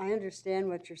 You know, I understand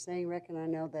what you're saying, Rick, and I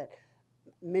know that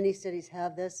many cities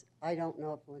have this. I don't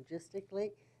know if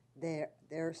logistically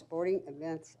their sporting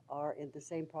events are in the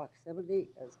same proximity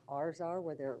as ours are,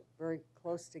 where they're very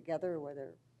close together, where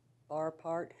they're far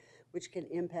apart, which can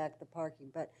impact the parking.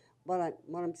 But what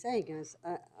I'm saying is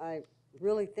I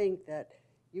really think that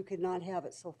you could not have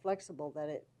it so flexible that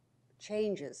it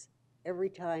changes every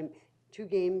time, 2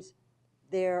 games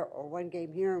there or 1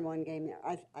 game here and 1 game there.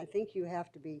 I think you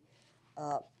have to be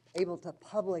able to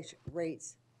publish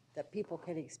rates that people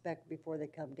can expect before they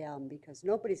come down, because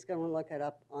nobody's going to look it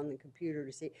up on the computer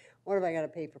to see, what have I got to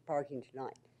pay for parking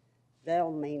tonight?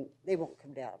 That'll mean they won't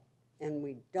come down, and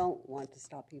we don't want to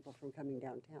stop people from coming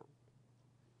downtown.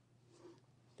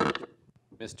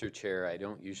 Mr. Chair, I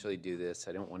don't usually do this.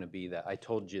 I don't want to be that I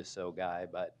told you so guy,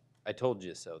 but I told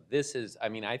you so. This is, I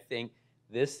mean, I think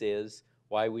this is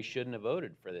why we shouldn't have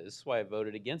voted for this. This is why I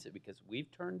voted against it, because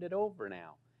we've turned it over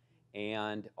now.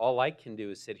 And all I can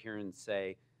do is sit here and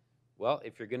say, well,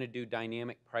 if you're going to do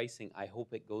dynamic pricing, I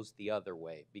hope it goes the other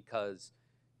way, because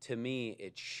to me,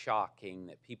 it's shocking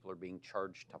that people are being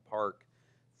charged to park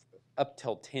up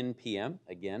till 10 p.m.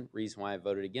 Again, reason why I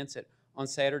voted against it, on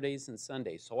Saturdays and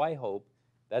Sundays. So I hope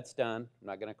that's done. I'm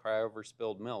not going to cry over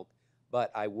spilled milk,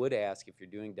 but I would ask, if you're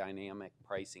doing dynamic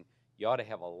pricing, you ought to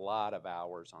have a lot of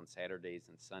hours on Saturdays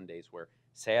and Sundays where,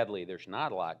 sadly, there's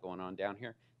not a lot going on down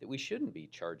here that we shouldn't be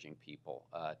charging people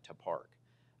to park.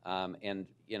 And,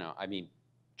 you know, I mean,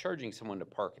 charging someone to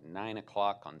park at 9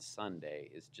 o'clock on Sunday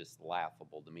is just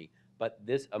laughable to me. But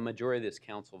a majority of this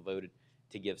council voted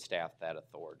to give staff that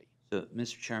authority. So,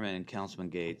 Mr. Chairman and Councilman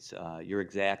Gates, you're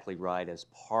exactly right. As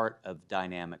part of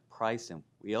dynamic pricing,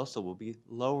 we also will be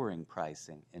lowering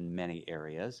pricing in many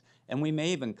areas, and we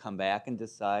may even come back and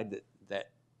decide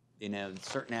that you know,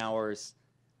 certain hours,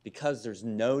 because there's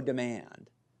no demand,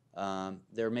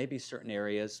 there may be certain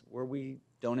areas where we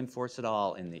don't enforce at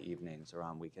all in the evenings or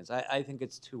on weekends. I think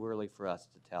it's too early for us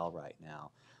to tell right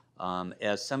now.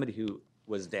 As somebody who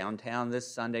was downtown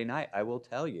this Sunday night, I will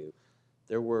tell you,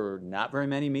 there were not very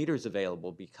many meters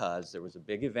available because there was a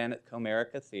big event at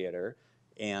Comerica Theater,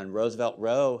 and Roosevelt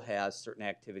Row has certain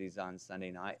activities on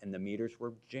Sunday night, and the meters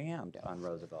were jammed on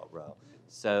Roosevelt Row.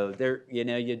 So there, you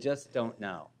know, you just don't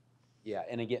know. Yeah,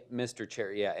 and again, Mr.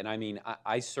 Chair, yeah, and I mean,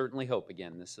 I certainly hope,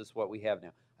 again, this is what we have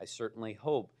now, I certainly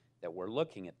hope that we're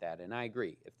looking at that, and I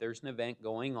agree. If there's an event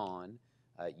going on,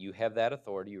 you have that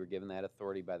authority, you were given that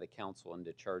authority by the council, and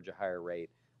to charge a higher rate,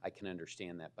 I can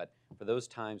understand that. But for those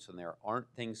times when there aren't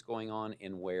things going on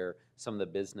and where some of the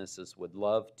businesses would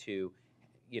love to,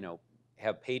 you know,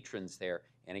 have patrons there,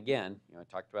 and again, you know, I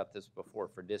talked about this before,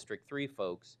 for District 3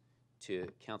 folks, to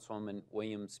Councilwoman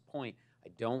Williams' point, I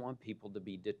don't want people to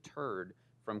be deterred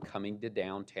from coming to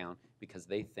downtown because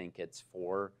they think it's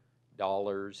 $4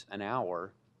 an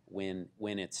hour when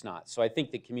it's not. So I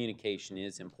think the communication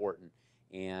is important,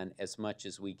 and as much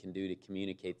as we can do to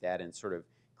communicate that and sort of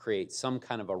create some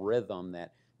kind of a rhythm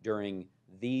that during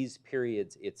these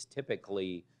periods it's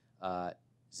typically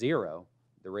zero,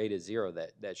 the rate is zero,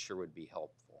 that sure would be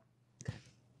helpful.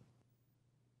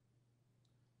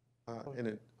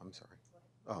 I'm sorry.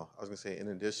 Oh, I was going to say, in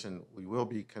addition, we will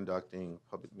be conducting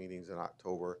public meetings in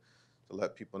October to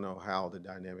let people know how the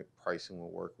dynamic pricing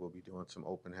will work. We'll be doing some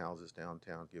open houses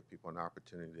downtown, give people an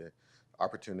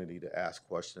opportunity to ask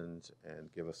questions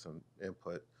and give us some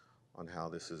input on how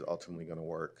this is ultimately going to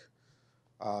work.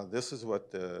 This is what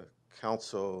the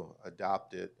council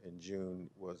adopted in June,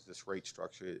 was this rate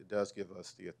structure. It does give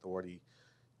us the authority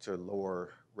to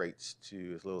lower rates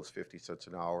to as little as 50 cents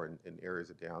an hour in areas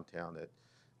of downtown that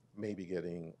may be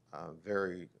getting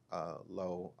very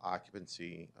low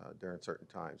occupancy during certain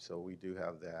times. So we do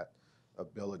have that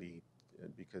ability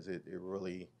because it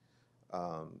really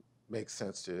makes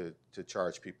sense to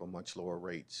charge people much lower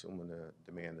rates when the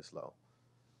demand is low.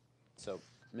 So,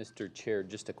 Mr. Chair,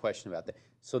 just a question about that.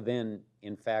 So then,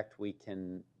 in fact,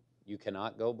 you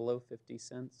cannot go below 50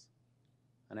 cents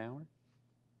an hour?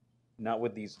 Not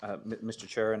with these, Mr.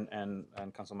 Chair and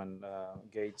Councilman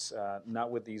Gates,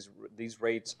 not with these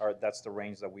rates that's the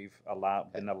range that we've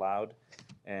been allowed.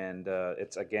 And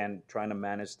it's, again, trying to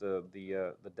manage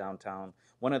the downtown.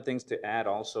 One of the things to add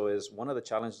also is one of the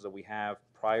challenges that we have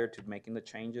prior to making the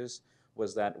changes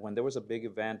was that when there was a big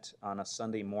event on a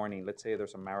Sunday morning, let's say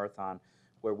there's a marathon,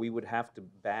 where we would have to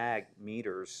bag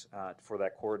meters for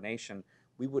that coordination,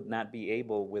 we would not be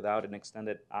able, without an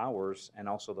extended hours and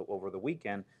also over the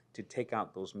weekend, to take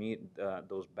out those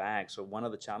bags. So one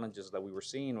of the challenges that we were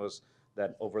seeing was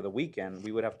that over the weekend,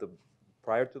 we would have to,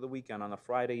 prior to the weekend, on a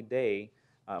Friday day,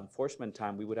 enforcement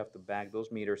time, we would have to bag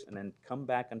those meters and then come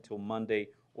back until Monday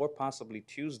or possibly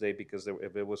Tuesday, because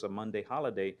if it was a Monday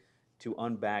holiday, to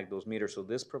unbag those meters. So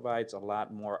this provides a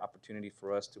lot more opportunity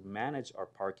for us to manage our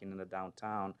parking in the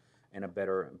downtown in a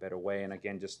better way. And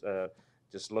again, just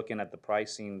looking at the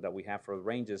pricing that we have for the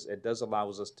ranges, it does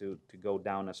allows us to go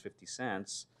down as 50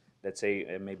 cents. Let's say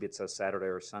maybe it's a Saturday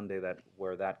or Sunday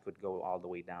where that could go all the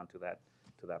way down to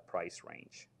that price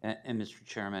range. And Mr.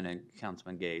 Chairman and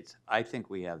Councilman Gates, I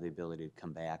think we have the ability to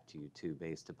come back to you too,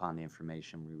 based upon the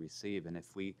information we receive. And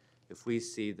if we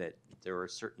see that there are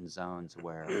certain zones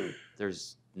where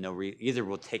there's no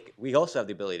we also have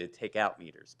the ability to take out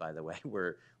meters, by the way,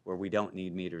 where we don't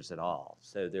need meters at all.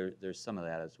 So there's some of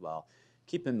that as well.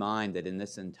 Keep in mind that in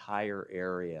this entire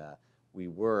area, we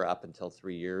were, up until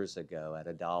 3 years ago, at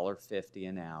 $1.50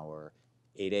 an hour,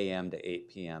 8 a.m. to 8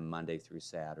 p.m. Monday through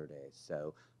Saturday.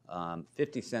 So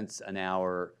 50 cents an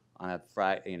hour on a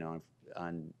Friday,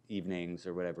 on evenings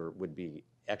or whatever, would be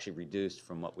actually reduced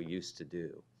from what we used to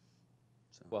do.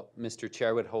 So. Well, Mr. Chair,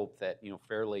 I would hope that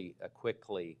fairly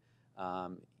quickly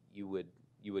you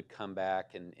would come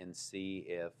back and see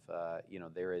if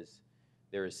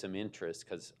there is some interest,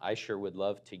 because I sure would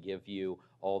love to give you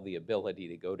all the ability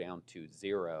to go down to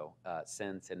 0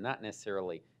 cents, and not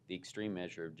necessarily the extreme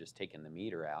measure of just taking the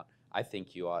meter out. I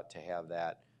think you ought to have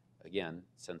that, again,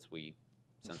 since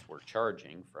we're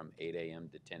charging from 8 a.m.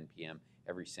 to 10 p.m.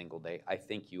 every single day, I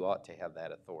think you ought to have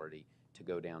that authority to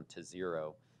go down to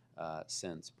 0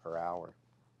 cents per hour.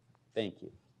 Thank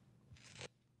you.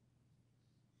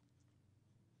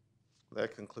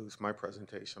 That concludes my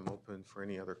presentation. I'm open for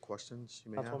any other questions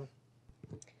you may have.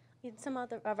 In some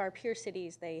other of our peer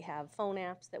cities, they have phone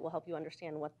apps that will help you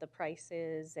understand what the price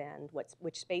is and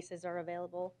which spaces are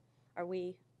available. Are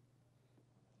we?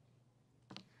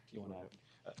 You want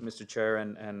to? Mr. Chair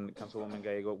and Councilwoman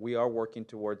Gallego, we are working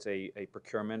towards a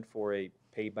procurement for a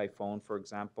pay by phone, for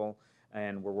example,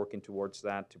 and we're working towards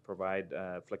that to provide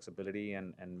flexibility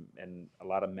and a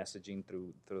lot of messaging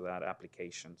through that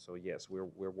application. So yes,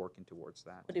 we're working towards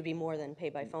that. Would it be more than pay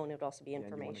by phone? It would also be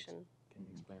information. Can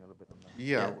you explain a little bit on that?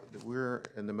 Yeah, we're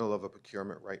in the middle of a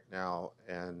procurement right now,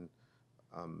 and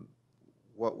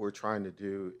what we're trying to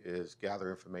do is gather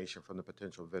information from the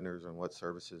potential vendors on what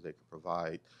services they can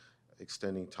provide,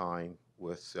 extending time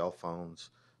with cell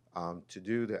phones, to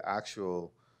do the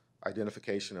actual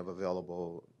identification of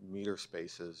available meter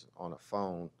spaces on a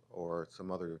phone or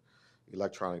some other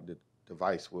electronic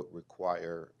device would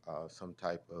require some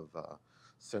type of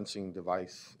sensing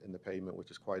device in the pavement, which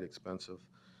is quite expensive.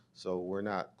 So we're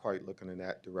not quite looking in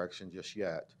that direction just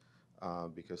yet,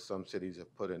 because some cities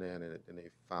have put it in and they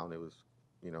found it was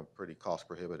pretty cost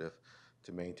prohibitive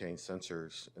to maintain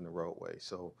sensors in the roadway.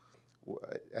 So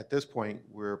At this point,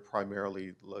 we're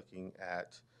primarily looking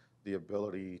at the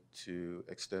ability to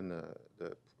extend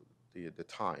the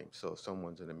time. So if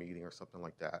someone's in a meeting or something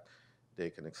like that, they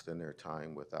can extend their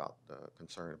time without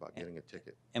concern about getting a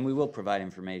ticket. And we will provide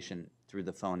information through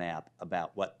the phone app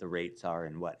about what the rates are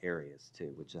in what areas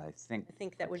too, which I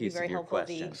think that a would be piece of very your helpful.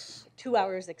 question. The 2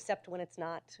 hours except when it's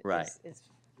not Right. is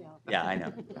Yeah, I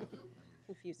know.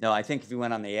 confusing. No, I think if you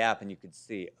went on the app and you could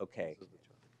see, okay,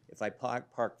 if I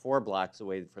park 4 blocks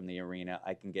away from the arena,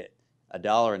 I can get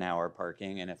 $1 an hour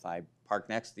parking, and if I park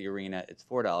next to the arena, it's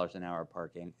 $4 an hour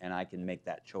parking, and I can make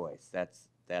that choice. That's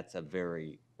a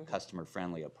very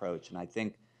customer-friendly approach, and I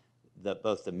think that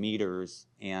both the meters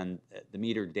and the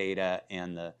meter data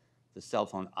and the cell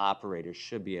phone operators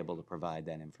should be able to provide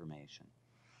that information.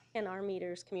 Can our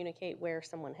meters communicate where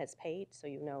someone has paid, so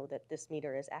you know that this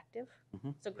meter is active?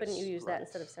 So couldn't you use that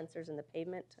instead of sensors in the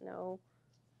pavement to know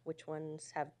which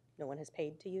ones no one has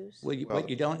paid to use? Well, what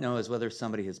you don't know is whether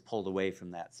somebody has pulled away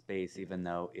from that space, even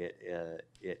though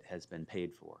it has been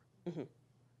paid for.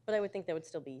 But I would think that would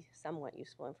still be somewhat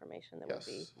useful information that would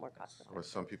be more cost effective. Or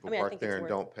some people I park there and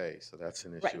don't pay, so that's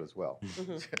an issue as well.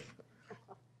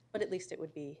 But at least it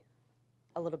would be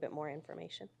a little bit more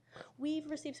information. We've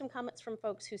received some comments from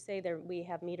folks who say we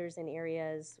have meters in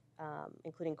areas,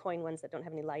 including coin ones that don't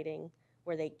have any lighting,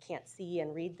 where they can't see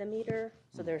and read the meter,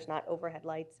 so there's not overhead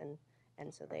lights,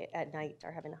 and so they at night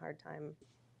are having a hard time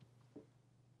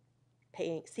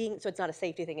seeing. So it's not a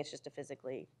safety thing; it's just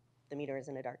the meter is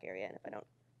in a dark area, and if I don't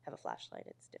have a flashlight,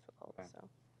 it's difficult.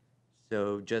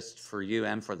 So just for you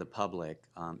and for the public,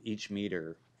 each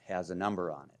meter has a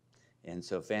number on it. And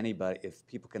so if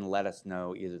people can let us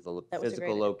know either the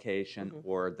physical location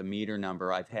or the meter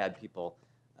number. I've had people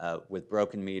with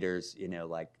broken meters,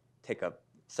 like take a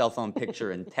cell phone picture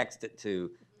and text it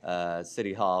to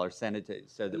City Hall or send it to,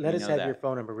 so that we know that. Let us have your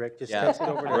phone number, Rick. Just text it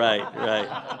over to Right.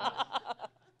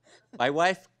 My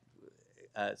wife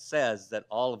says that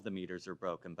all of the meters are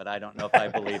broken, but I don't know if I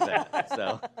believe that,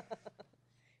 so.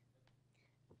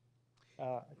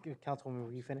 Councilwoman,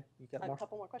 were you finished? You got more? A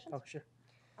couple more questions? Oh, sure.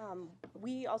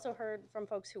 We also heard from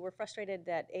folks who were frustrated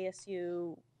that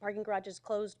ASU parking garages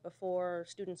closed before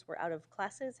students were out of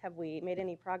classes. Have we made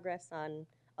any progress on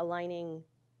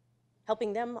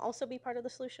helping them also be part of the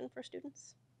solution for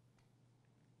students?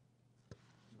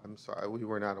 I'm sorry, we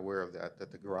were not aware of that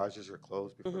the garages are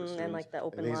closed before the students. And like the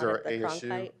open and these lot are at the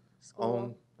Cronkite School?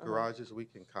 ASU-owned garages. We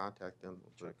can contact them,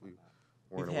 but we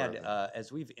weren't aware of that.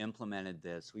 As we've implemented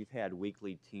this, we've had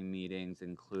weekly team meetings,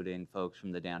 including folks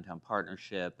from the Downtown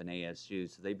Partnership and ASU,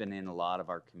 so they've been in a lot of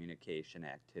our communication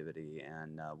activity,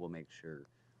 and we'll make sure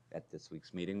at this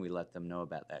week's meeting we let them know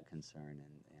about that concern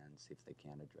and see if they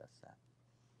can address that.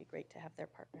 It'd be great to have their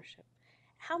partnership.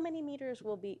 How many meters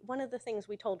will be, one of the things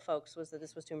we told folks was that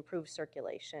this was to improve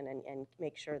circulation and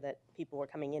make sure that people were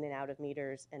coming in and out of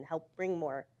meters and help bring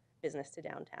more business to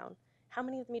downtown. How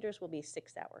many of the meters will be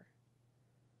 6 hour?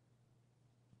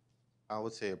 I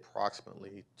would say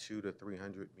approximately 200 to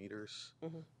 300 meters,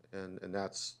 and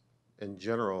that's in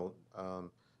general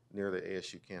near the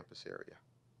ASU campus area.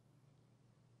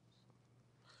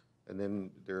 And then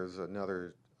there's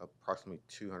another approximately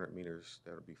 200 meters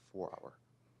that'll be 4 hour.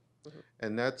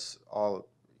 And that's all,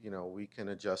 we can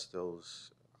adjust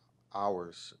those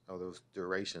hours or those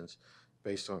durations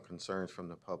based on concerns from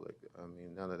the public. I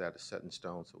mean, none of that is set in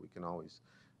stone, so we can always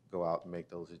go out and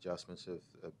make those adjustments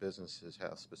if businesses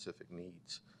have specific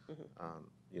needs,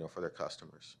 for their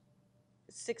customers.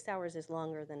 6 hours is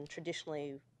longer than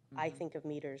traditionally I think of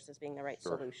meters as being the right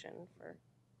solution for.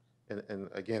 And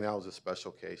again, that was a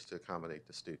special case to accommodate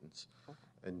the students.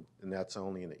 And that's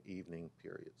only in the evening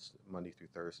periods, Monday through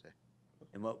Thursday.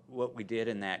 And what we did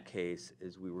in that case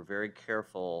is we were very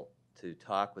careful to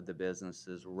talk with the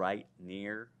businesses right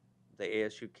near the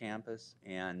ASU campus.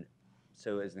 And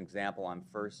so as an example, on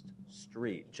First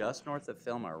Street, just north of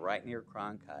Fillmore, right near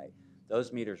Cronkite,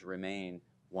 those meters remain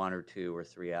 1 or 2 or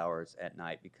 3 hours at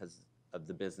night because of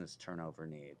the business turnover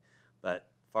need. But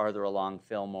farther along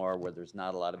Fillmore, where there's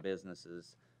not a lot of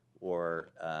businesses,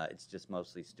 or it's just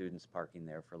mostly students parking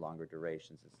there for longer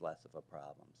durations, it's less of a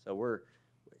problem. So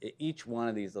each one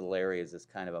of these little areas is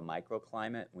kind of a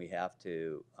microclimate. We have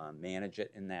to manage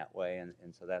it in that way, and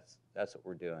so that's what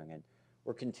we're doing. And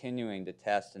we're continuing to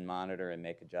test and monitor and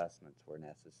make adjustments where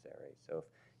necessary. So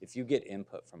if you get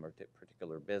input from a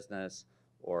particular business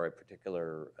or a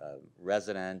particular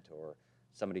resident or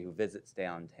somebody who visits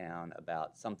downtown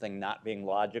about something not being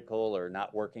logical or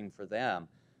not working for them,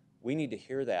 we need to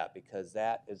hear that, because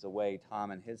that is a way Tom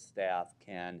and his staff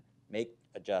can make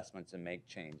adjustments and make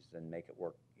changes and make it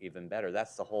work even better.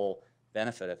 That's the whole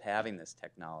benefit of having this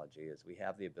technology, is we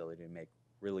have the ability to make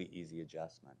really easy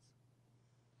adjustments.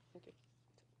 Thank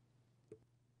you.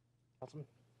 Councilman?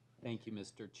 Thank you,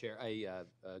 Mr. Chair. I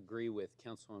agree with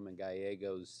Councilwoman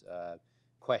Gallego's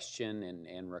question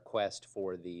and request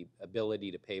for the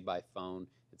ability to pay by phone.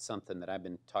 It's something that I've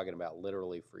been talking about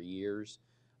literally for years.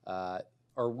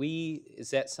 Is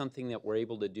that something that we're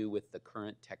able to do with the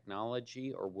current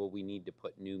technology, or will we need to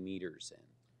put new meters in?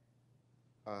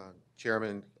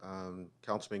 Chairman,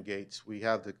 Councilman Gates, we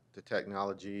have the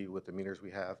technology with the meters we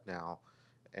have now,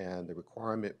 and the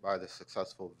requirement by the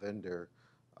successful vendor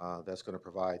that's going to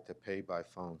provide the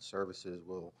pay-by-phone services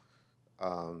will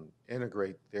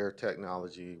integrate their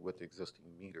technology with existing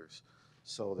meters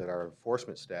so that our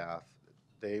enforcement staff,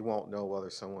 they won't know whether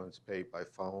someone's paid by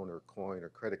phone or coin or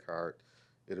credit card.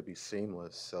 It'll be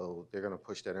seamless. So they're going to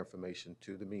push that information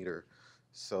to the meter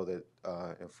so that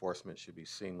enforcement should be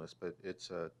seamless. But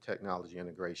it's a technology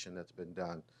integration that's been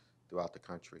done throughout the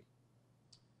country.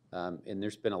 And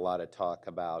there's been a lot of talk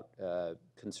about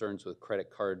concerns with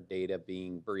credit card data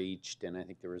being breached, and I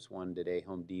think there was one today,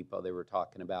 Home Depot, they were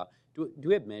talking about. Do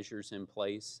we have measures in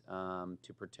place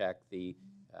to protect the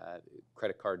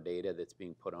credit card data that's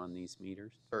being put on these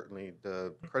meters? Certainly,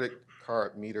 the credit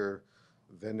card meter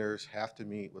vendors have to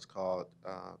meet what's called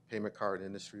payment card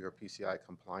industry or PCI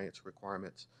compliance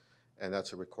requirements, and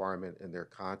that's a requirement in their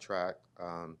contract.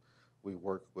 We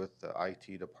work with the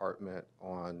IT department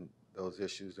on those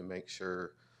issues to make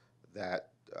sure that,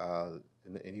 and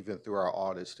even through our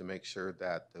audits, to make sure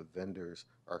that the vendors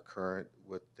are current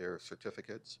with their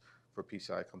certificates for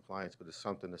PCI compliance, but it's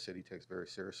something the city takes very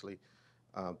seriously.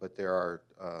 But there are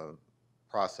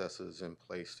processes in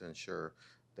place to ensure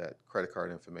that credit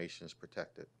card information is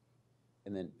protected.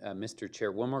 And then, Mr.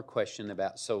 Chair, one more question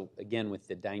about, so again, with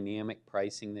the dynamic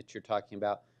pricing that you're talking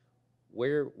about,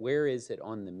 where is it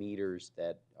on the meters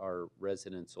that our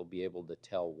residents will be able to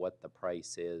tell what the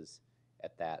price is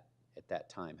at that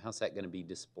time? How's that going to be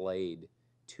displayed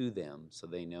to them so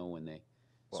they know when they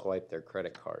swipe their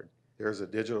credit card? There's a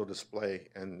digital display,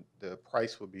 and the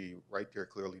price will be right there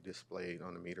clearly displayed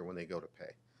on the meter when they go to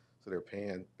pay. So they're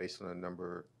paying based on the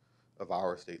number of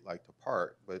hours they'd like to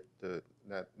park, but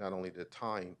not only the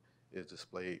time is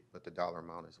displayed, but the dollar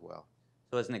amount as well.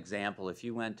 So as an example, if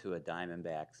you went to a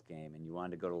Diamondbacks game and you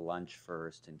wanted to go to lunch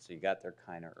first, and so you got there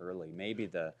kind of early, maybe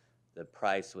the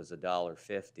price was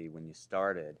 $1.50 when you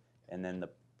started, and then the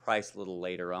price a little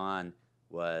later on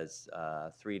was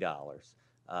 $3.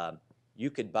 You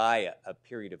could buy a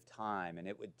period of time, and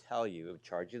it would tell you, it would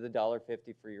charge you the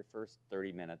 $1.50 for your first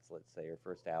 30 minutes, let's say, or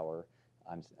first hour.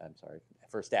 I'm sorry,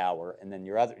 first hour, and then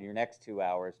your next 2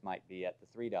 hours might be at the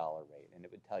 $3 rate, and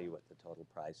it would tell you what the total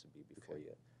price would be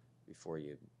before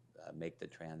you make the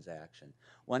transaction.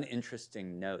 One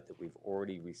interesting note that we've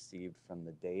already received from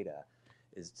the data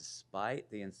is despite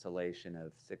the installation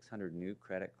of 600 new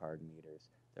credit card meters,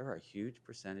 there are a huge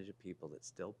percentage of people that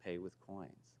still pay with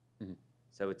coins. Mm-hmm.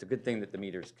 So it's a good thing that the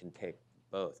meters can take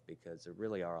both, because there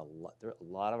really are a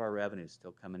lot of our revenue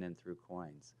still coming in through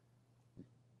coins.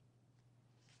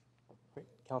 Great.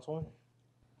 Councilwoman?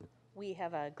 We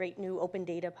have a great new open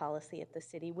data policy at the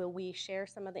city. Will we share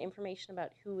some of the information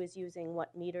about who is using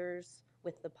what meters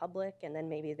with the public, and then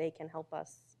maybe they can help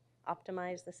us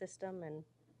optimize the system?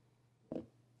 And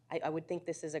I would think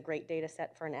this is a great data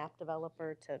set for an app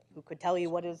developer who could tell you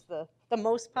what is the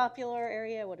most popular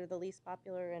area, what are the least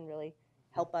popular, and really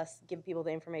help us give people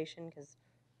the information, because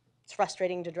it's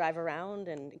frustrating to drive around,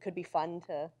 and it could be fun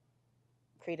to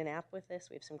create an app with this.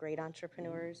 We have some great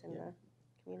entrepreneurs in the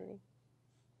community.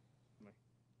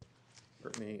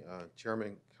 Certainly,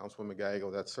 Chairman, Councilwoman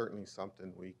Gallego, that's certainly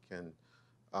something we can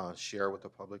share with the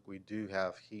public. We do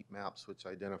have heat maps which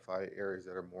identify areas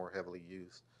that are more heavily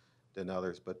used than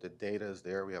others, but the data is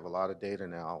there. We have a lot of data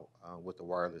now with the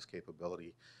wireless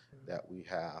capability that we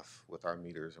have with our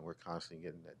meters, and we're constantly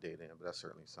getting that data in, but that's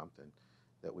certainly something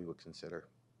that we would consider.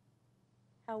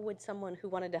 How would someone who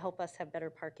wanted to help us have better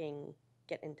parking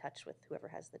get in touch with whoever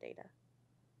has the data?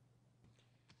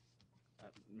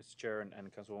 Mr. Chair and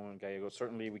Councilwoman Gallego,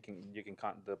 certainly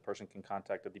the person can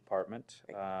contact the department,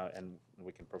 and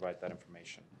we can provide that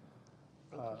information.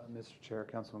 Mr. Chair,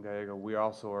 Councilman Gallego, we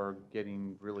also are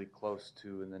getting really close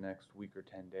to, in the next week or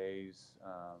 10 days,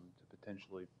 to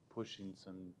potentially pushing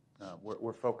some,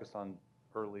 we're focused on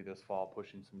early this fall,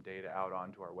 pushing some data out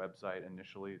onto our website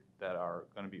initially that are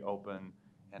going to be open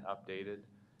and updated.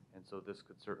 And so this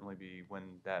could certainly be, when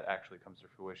that actually comes to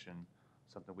fruition,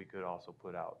 something we could also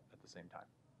put out at the same time,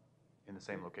 in the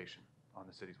same location on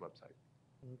the city's website.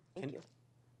 Thank you.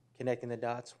 Connecting the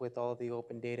dots with all the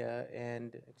open data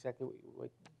and exactly what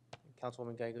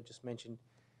Councilwoman Gallego just mentioned,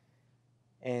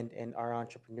 and our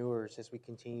entrepreneurs as we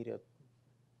continue to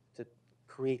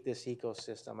create this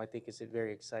ecosystem. I think it's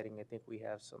very exciting. I think we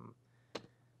have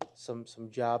some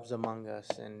jobs among us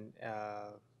and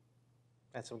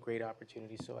some great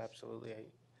opportunities. So absolutely,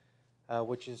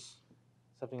 which is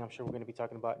something I'm sure we're going to be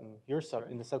talking about in your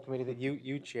in the subcommittee that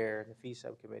you chair, the fee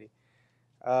subcommittee.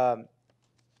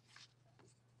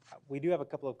 We do have a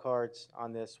couple of cards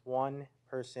on this. One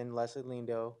person, Leslie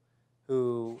Lindo,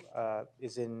 who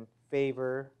is in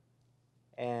favor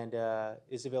and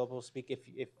is available to speak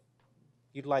if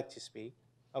you'd like to speak.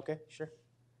 Okay, sure.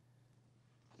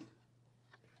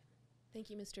 Thank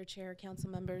you, Mr. Chair, council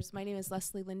members. My name is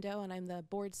Leslie Lindo, and I'm the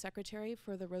board secretary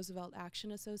for the Roosevelt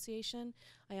Action Association.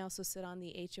 I also sit on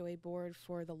the HOA board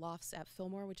for the Lofts at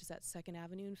Fillmore, which is at 2nd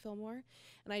Avenue in Fillmore.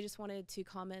 And I just wanted to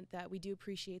comment that we do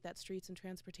appreciate that Streets and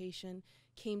Transportation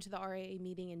came to the RAA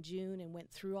meeting in June and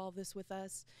went through all this with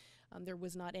us. There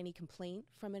was not any complaint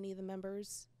from any of the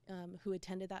members who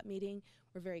attended that meeting.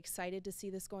 We're very excited to see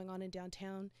this going on in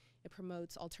downtown. It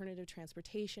promotes alternative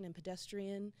transportation and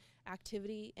pedestrian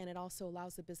activity, and it also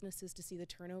allows the businesses to see the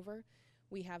turnover.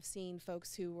 We have seen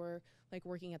folks who were like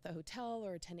working at the hotel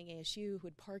or attending ASU who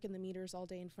would park in the meters all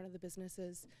day in front of the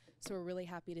businesses. So we're really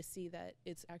happy to see that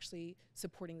it's actually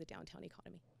supporting the downtown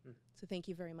economy. So thank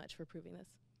you very much for approving this.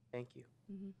 Thank you.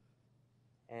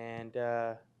 And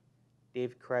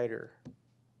Dave Kreider.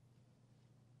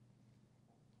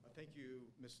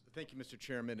 Thank you, Mr.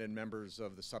 Chairman and members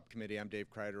of the subcommittee. I'm Dave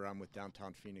Kreider. I'm with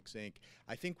Downtown Phoenix, Inc.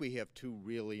 I think we have two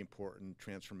really important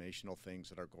transformational things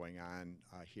that are going on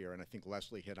here, and I think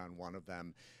Leslie hit on one of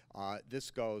them. This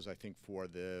goes, I think, for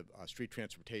the street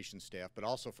transportation staff, but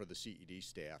also for the CED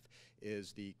staff,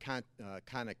 is the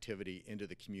connectivity into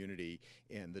the community,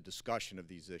 and the discussion of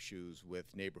these issues with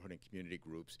neighborhood and community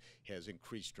groups has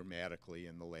increased dramatically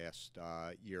in the last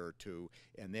year or two,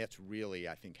 and that's really,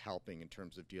 I think, helping in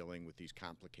terms of dealing with these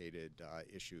complicated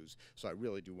issues. So I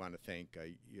really do want to thank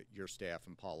your staff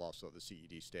and Paul, also the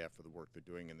CED staff, for the work they're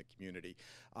doing in the community.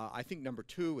 I think number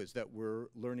two is that we're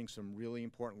learning some really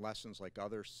important lessons like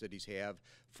other cities have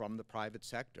from the private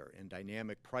sector, and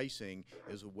dynamic pricing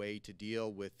is a way to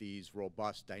deal with these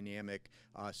robust dynamic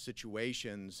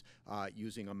situations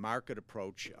using a market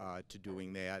approach to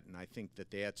doing that, and I think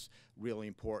that that's really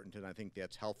important, and I think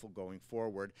that's helpful going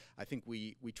forward. I think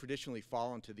we traditionally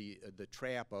fall into the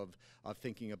trap of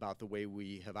thinking about the way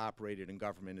we have operated in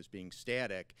government as being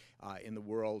static, and the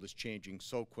world is changing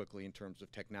so quickly in terms of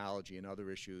technology and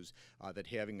other issues that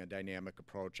having a dynamic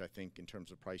approach, I think, in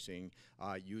terms of pricing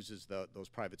uses those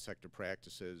private sector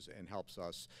practices and helps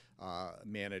us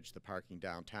manage the parking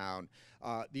downtown.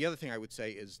 The other thing I would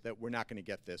say is that we're not going to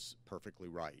get this perfectly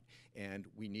right, and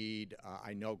we need,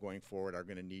 I know going forward, are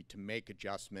going to need to make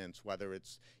adjustments, whether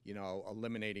it's, you know,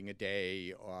 eliminating a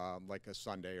day like a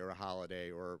Sunday or a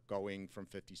holiday, or going from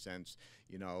 50 cents,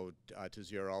 you know, to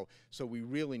zero. So we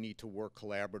really need to work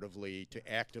collaboratively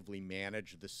to actively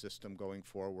manage the system going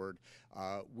forward.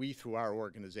 We, through our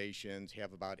organizations,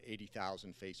 have about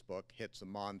 80,000 Facebook hits a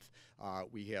month.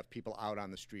 We have people out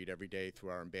on the street every day through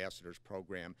our ambassadors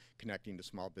program connecting to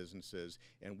small businesses,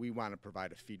 and we want to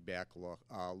provide a feedback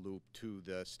loop to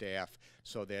the staff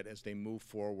so that as they move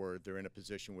forward, they're in a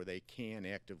position where they can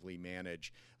actively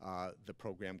manage the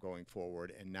program going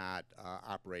forward and not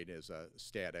operate as a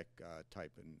static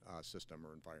type of system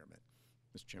or environment.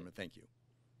 Mr. Chairman, thank you.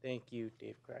 Thank you,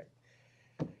 Dave Craig.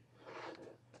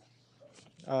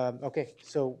 Okay,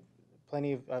 so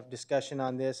plenty of discussion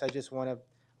on this. I just want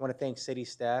to thank city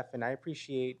staff, and I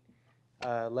appreciate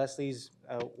Leslie's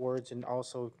words and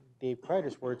also Dave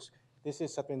Kreider's words. This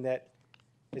is something that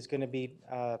is going to be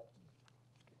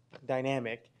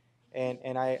dynamic,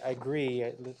 and I agree.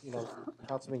 You know,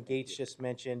 Councilman Gates just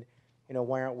mentioned, you know,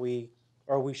 why aren't we,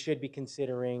 or we should be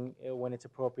considering when it's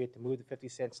appropriate to move the 50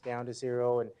 cents down to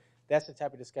zero, and that's the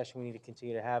type of discussion we need to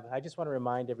continue to have. I just want to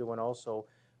remind everyone also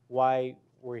why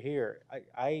we're here.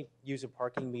 I use a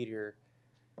parking meter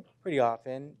pretty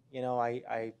often. You know,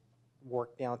 I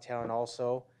work downtown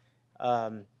also,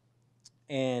 and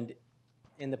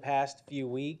in the past few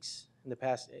weeks,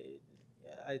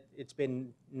 it's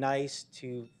been nice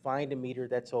to find a meter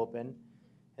that's open.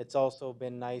 It's also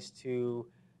been nice to,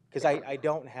 because I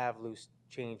don't have loose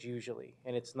change usually,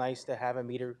 and it's nice to have a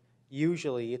meter.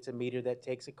 Usually it's a meter that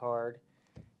takes a card,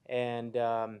 and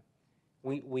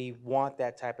we want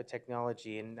that type of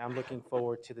technology, and I'm looking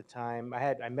forward to the time.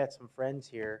 I met some friends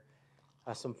here,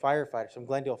 some firefighters, some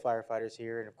Glendale firefighters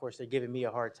here, and of course they're giving me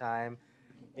a hard time,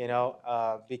 you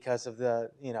know, because of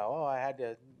the, you know, oh, I had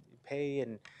to pay,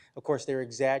 and of course they're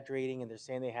exaggerating and they're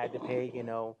saying they had to pay, you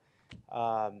know,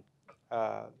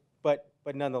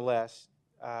 but nonetheless,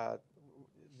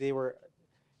 they were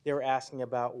asking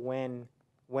about when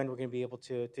we're going to be able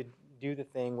to do the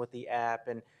thing with the app,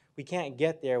 and we can't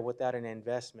get there without an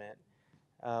investment.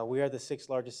 We are the 6th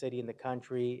largest city in the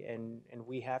country, and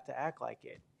we have to act like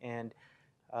it. And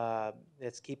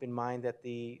let's keep in mind that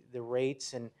the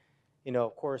rates, and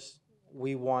of course,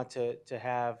 we want to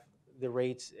have the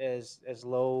rates as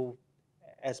low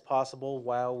as possible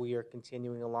while we are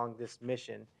continuing along this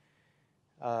mission.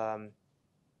 But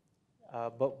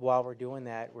while we're doing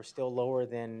that, we're still lower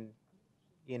than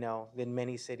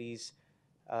many cities,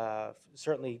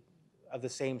 certainly of the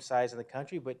same size in the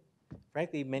country, but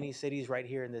frankly, many cities right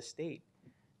here in this state.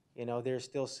 There's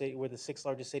still we're the 6th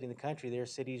largest city in the country. There are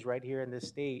cities right here in this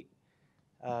state,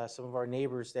 some of our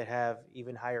neighbors that have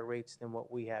even higher rates than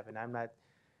what we have. And I'm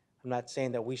not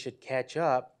saying that we should catch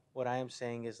up. What I am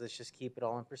saying is let's just keep it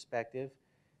all in perspective.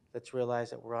 Let's realize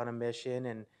that we're on a mission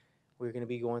and we're going to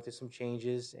be going through some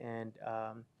changes. And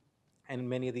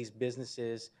many of these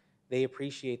businesses, they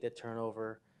appreciate the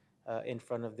turnover in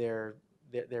front of their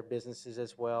businesses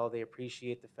as well. They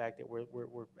appreciate the fact that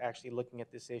we're actually looking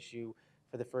at this issue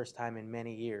for the first time in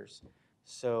many years.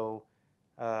 So,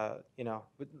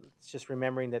 it's just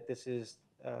remembering that this is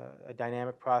a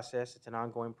dynamic process. It's an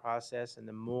ongoing process, and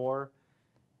the more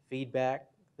feedback,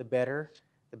 the better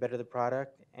the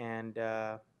product. And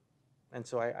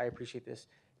so I appreciate this.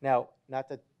 Now, not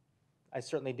that I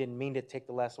certainly didn't mean to take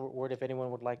the last word. If anyone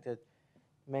would like to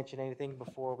mention anything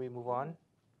before we move on.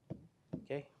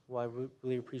 Okay, well, I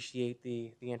really appreciate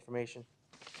the information.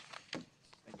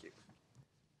 Thank you.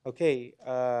 Okay,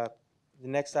 the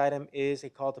next item is a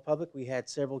call to public. We had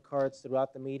several cards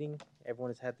throughout the meeting.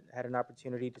 Everyone has had an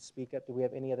opportunity to speak up. Do we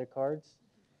have any other cards?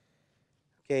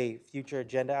 Okay, future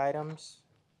agenda items.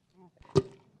 Yes,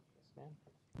 ma'am.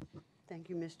 Thank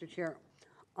you, Mr. Chair.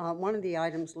 One of the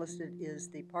items listed is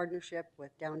the partnership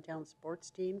with downtown sports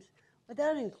teams. Would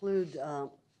that include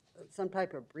some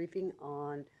type of briefing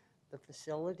on the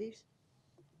facilities?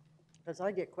 Because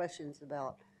I get questions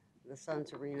about the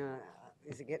Suns Arena.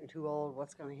 Is it getting too old?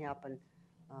 What's going to happen?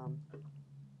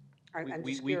 I'm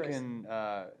just we curious. can,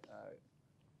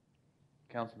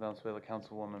 Councilman Valenzuela,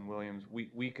 Councilwoman Williams,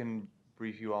 we can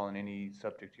brief you all on any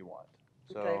subject you want.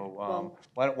 So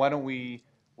Okay, why don't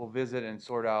we'll visit and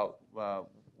sort out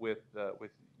with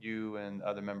you and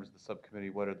other members of the subcommittee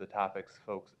what are the topics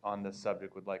folks on this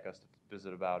subject would like us to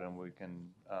visit about, and we can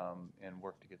and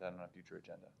work to get that on a future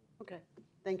agenda. Okay,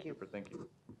 thank you. Super, thank you.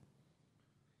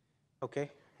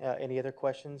 Okay, any other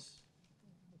questions,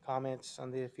 comments on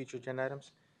the future agenda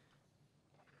items?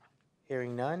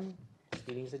 Hearing none, this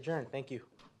meeting is adjourned. Thank you.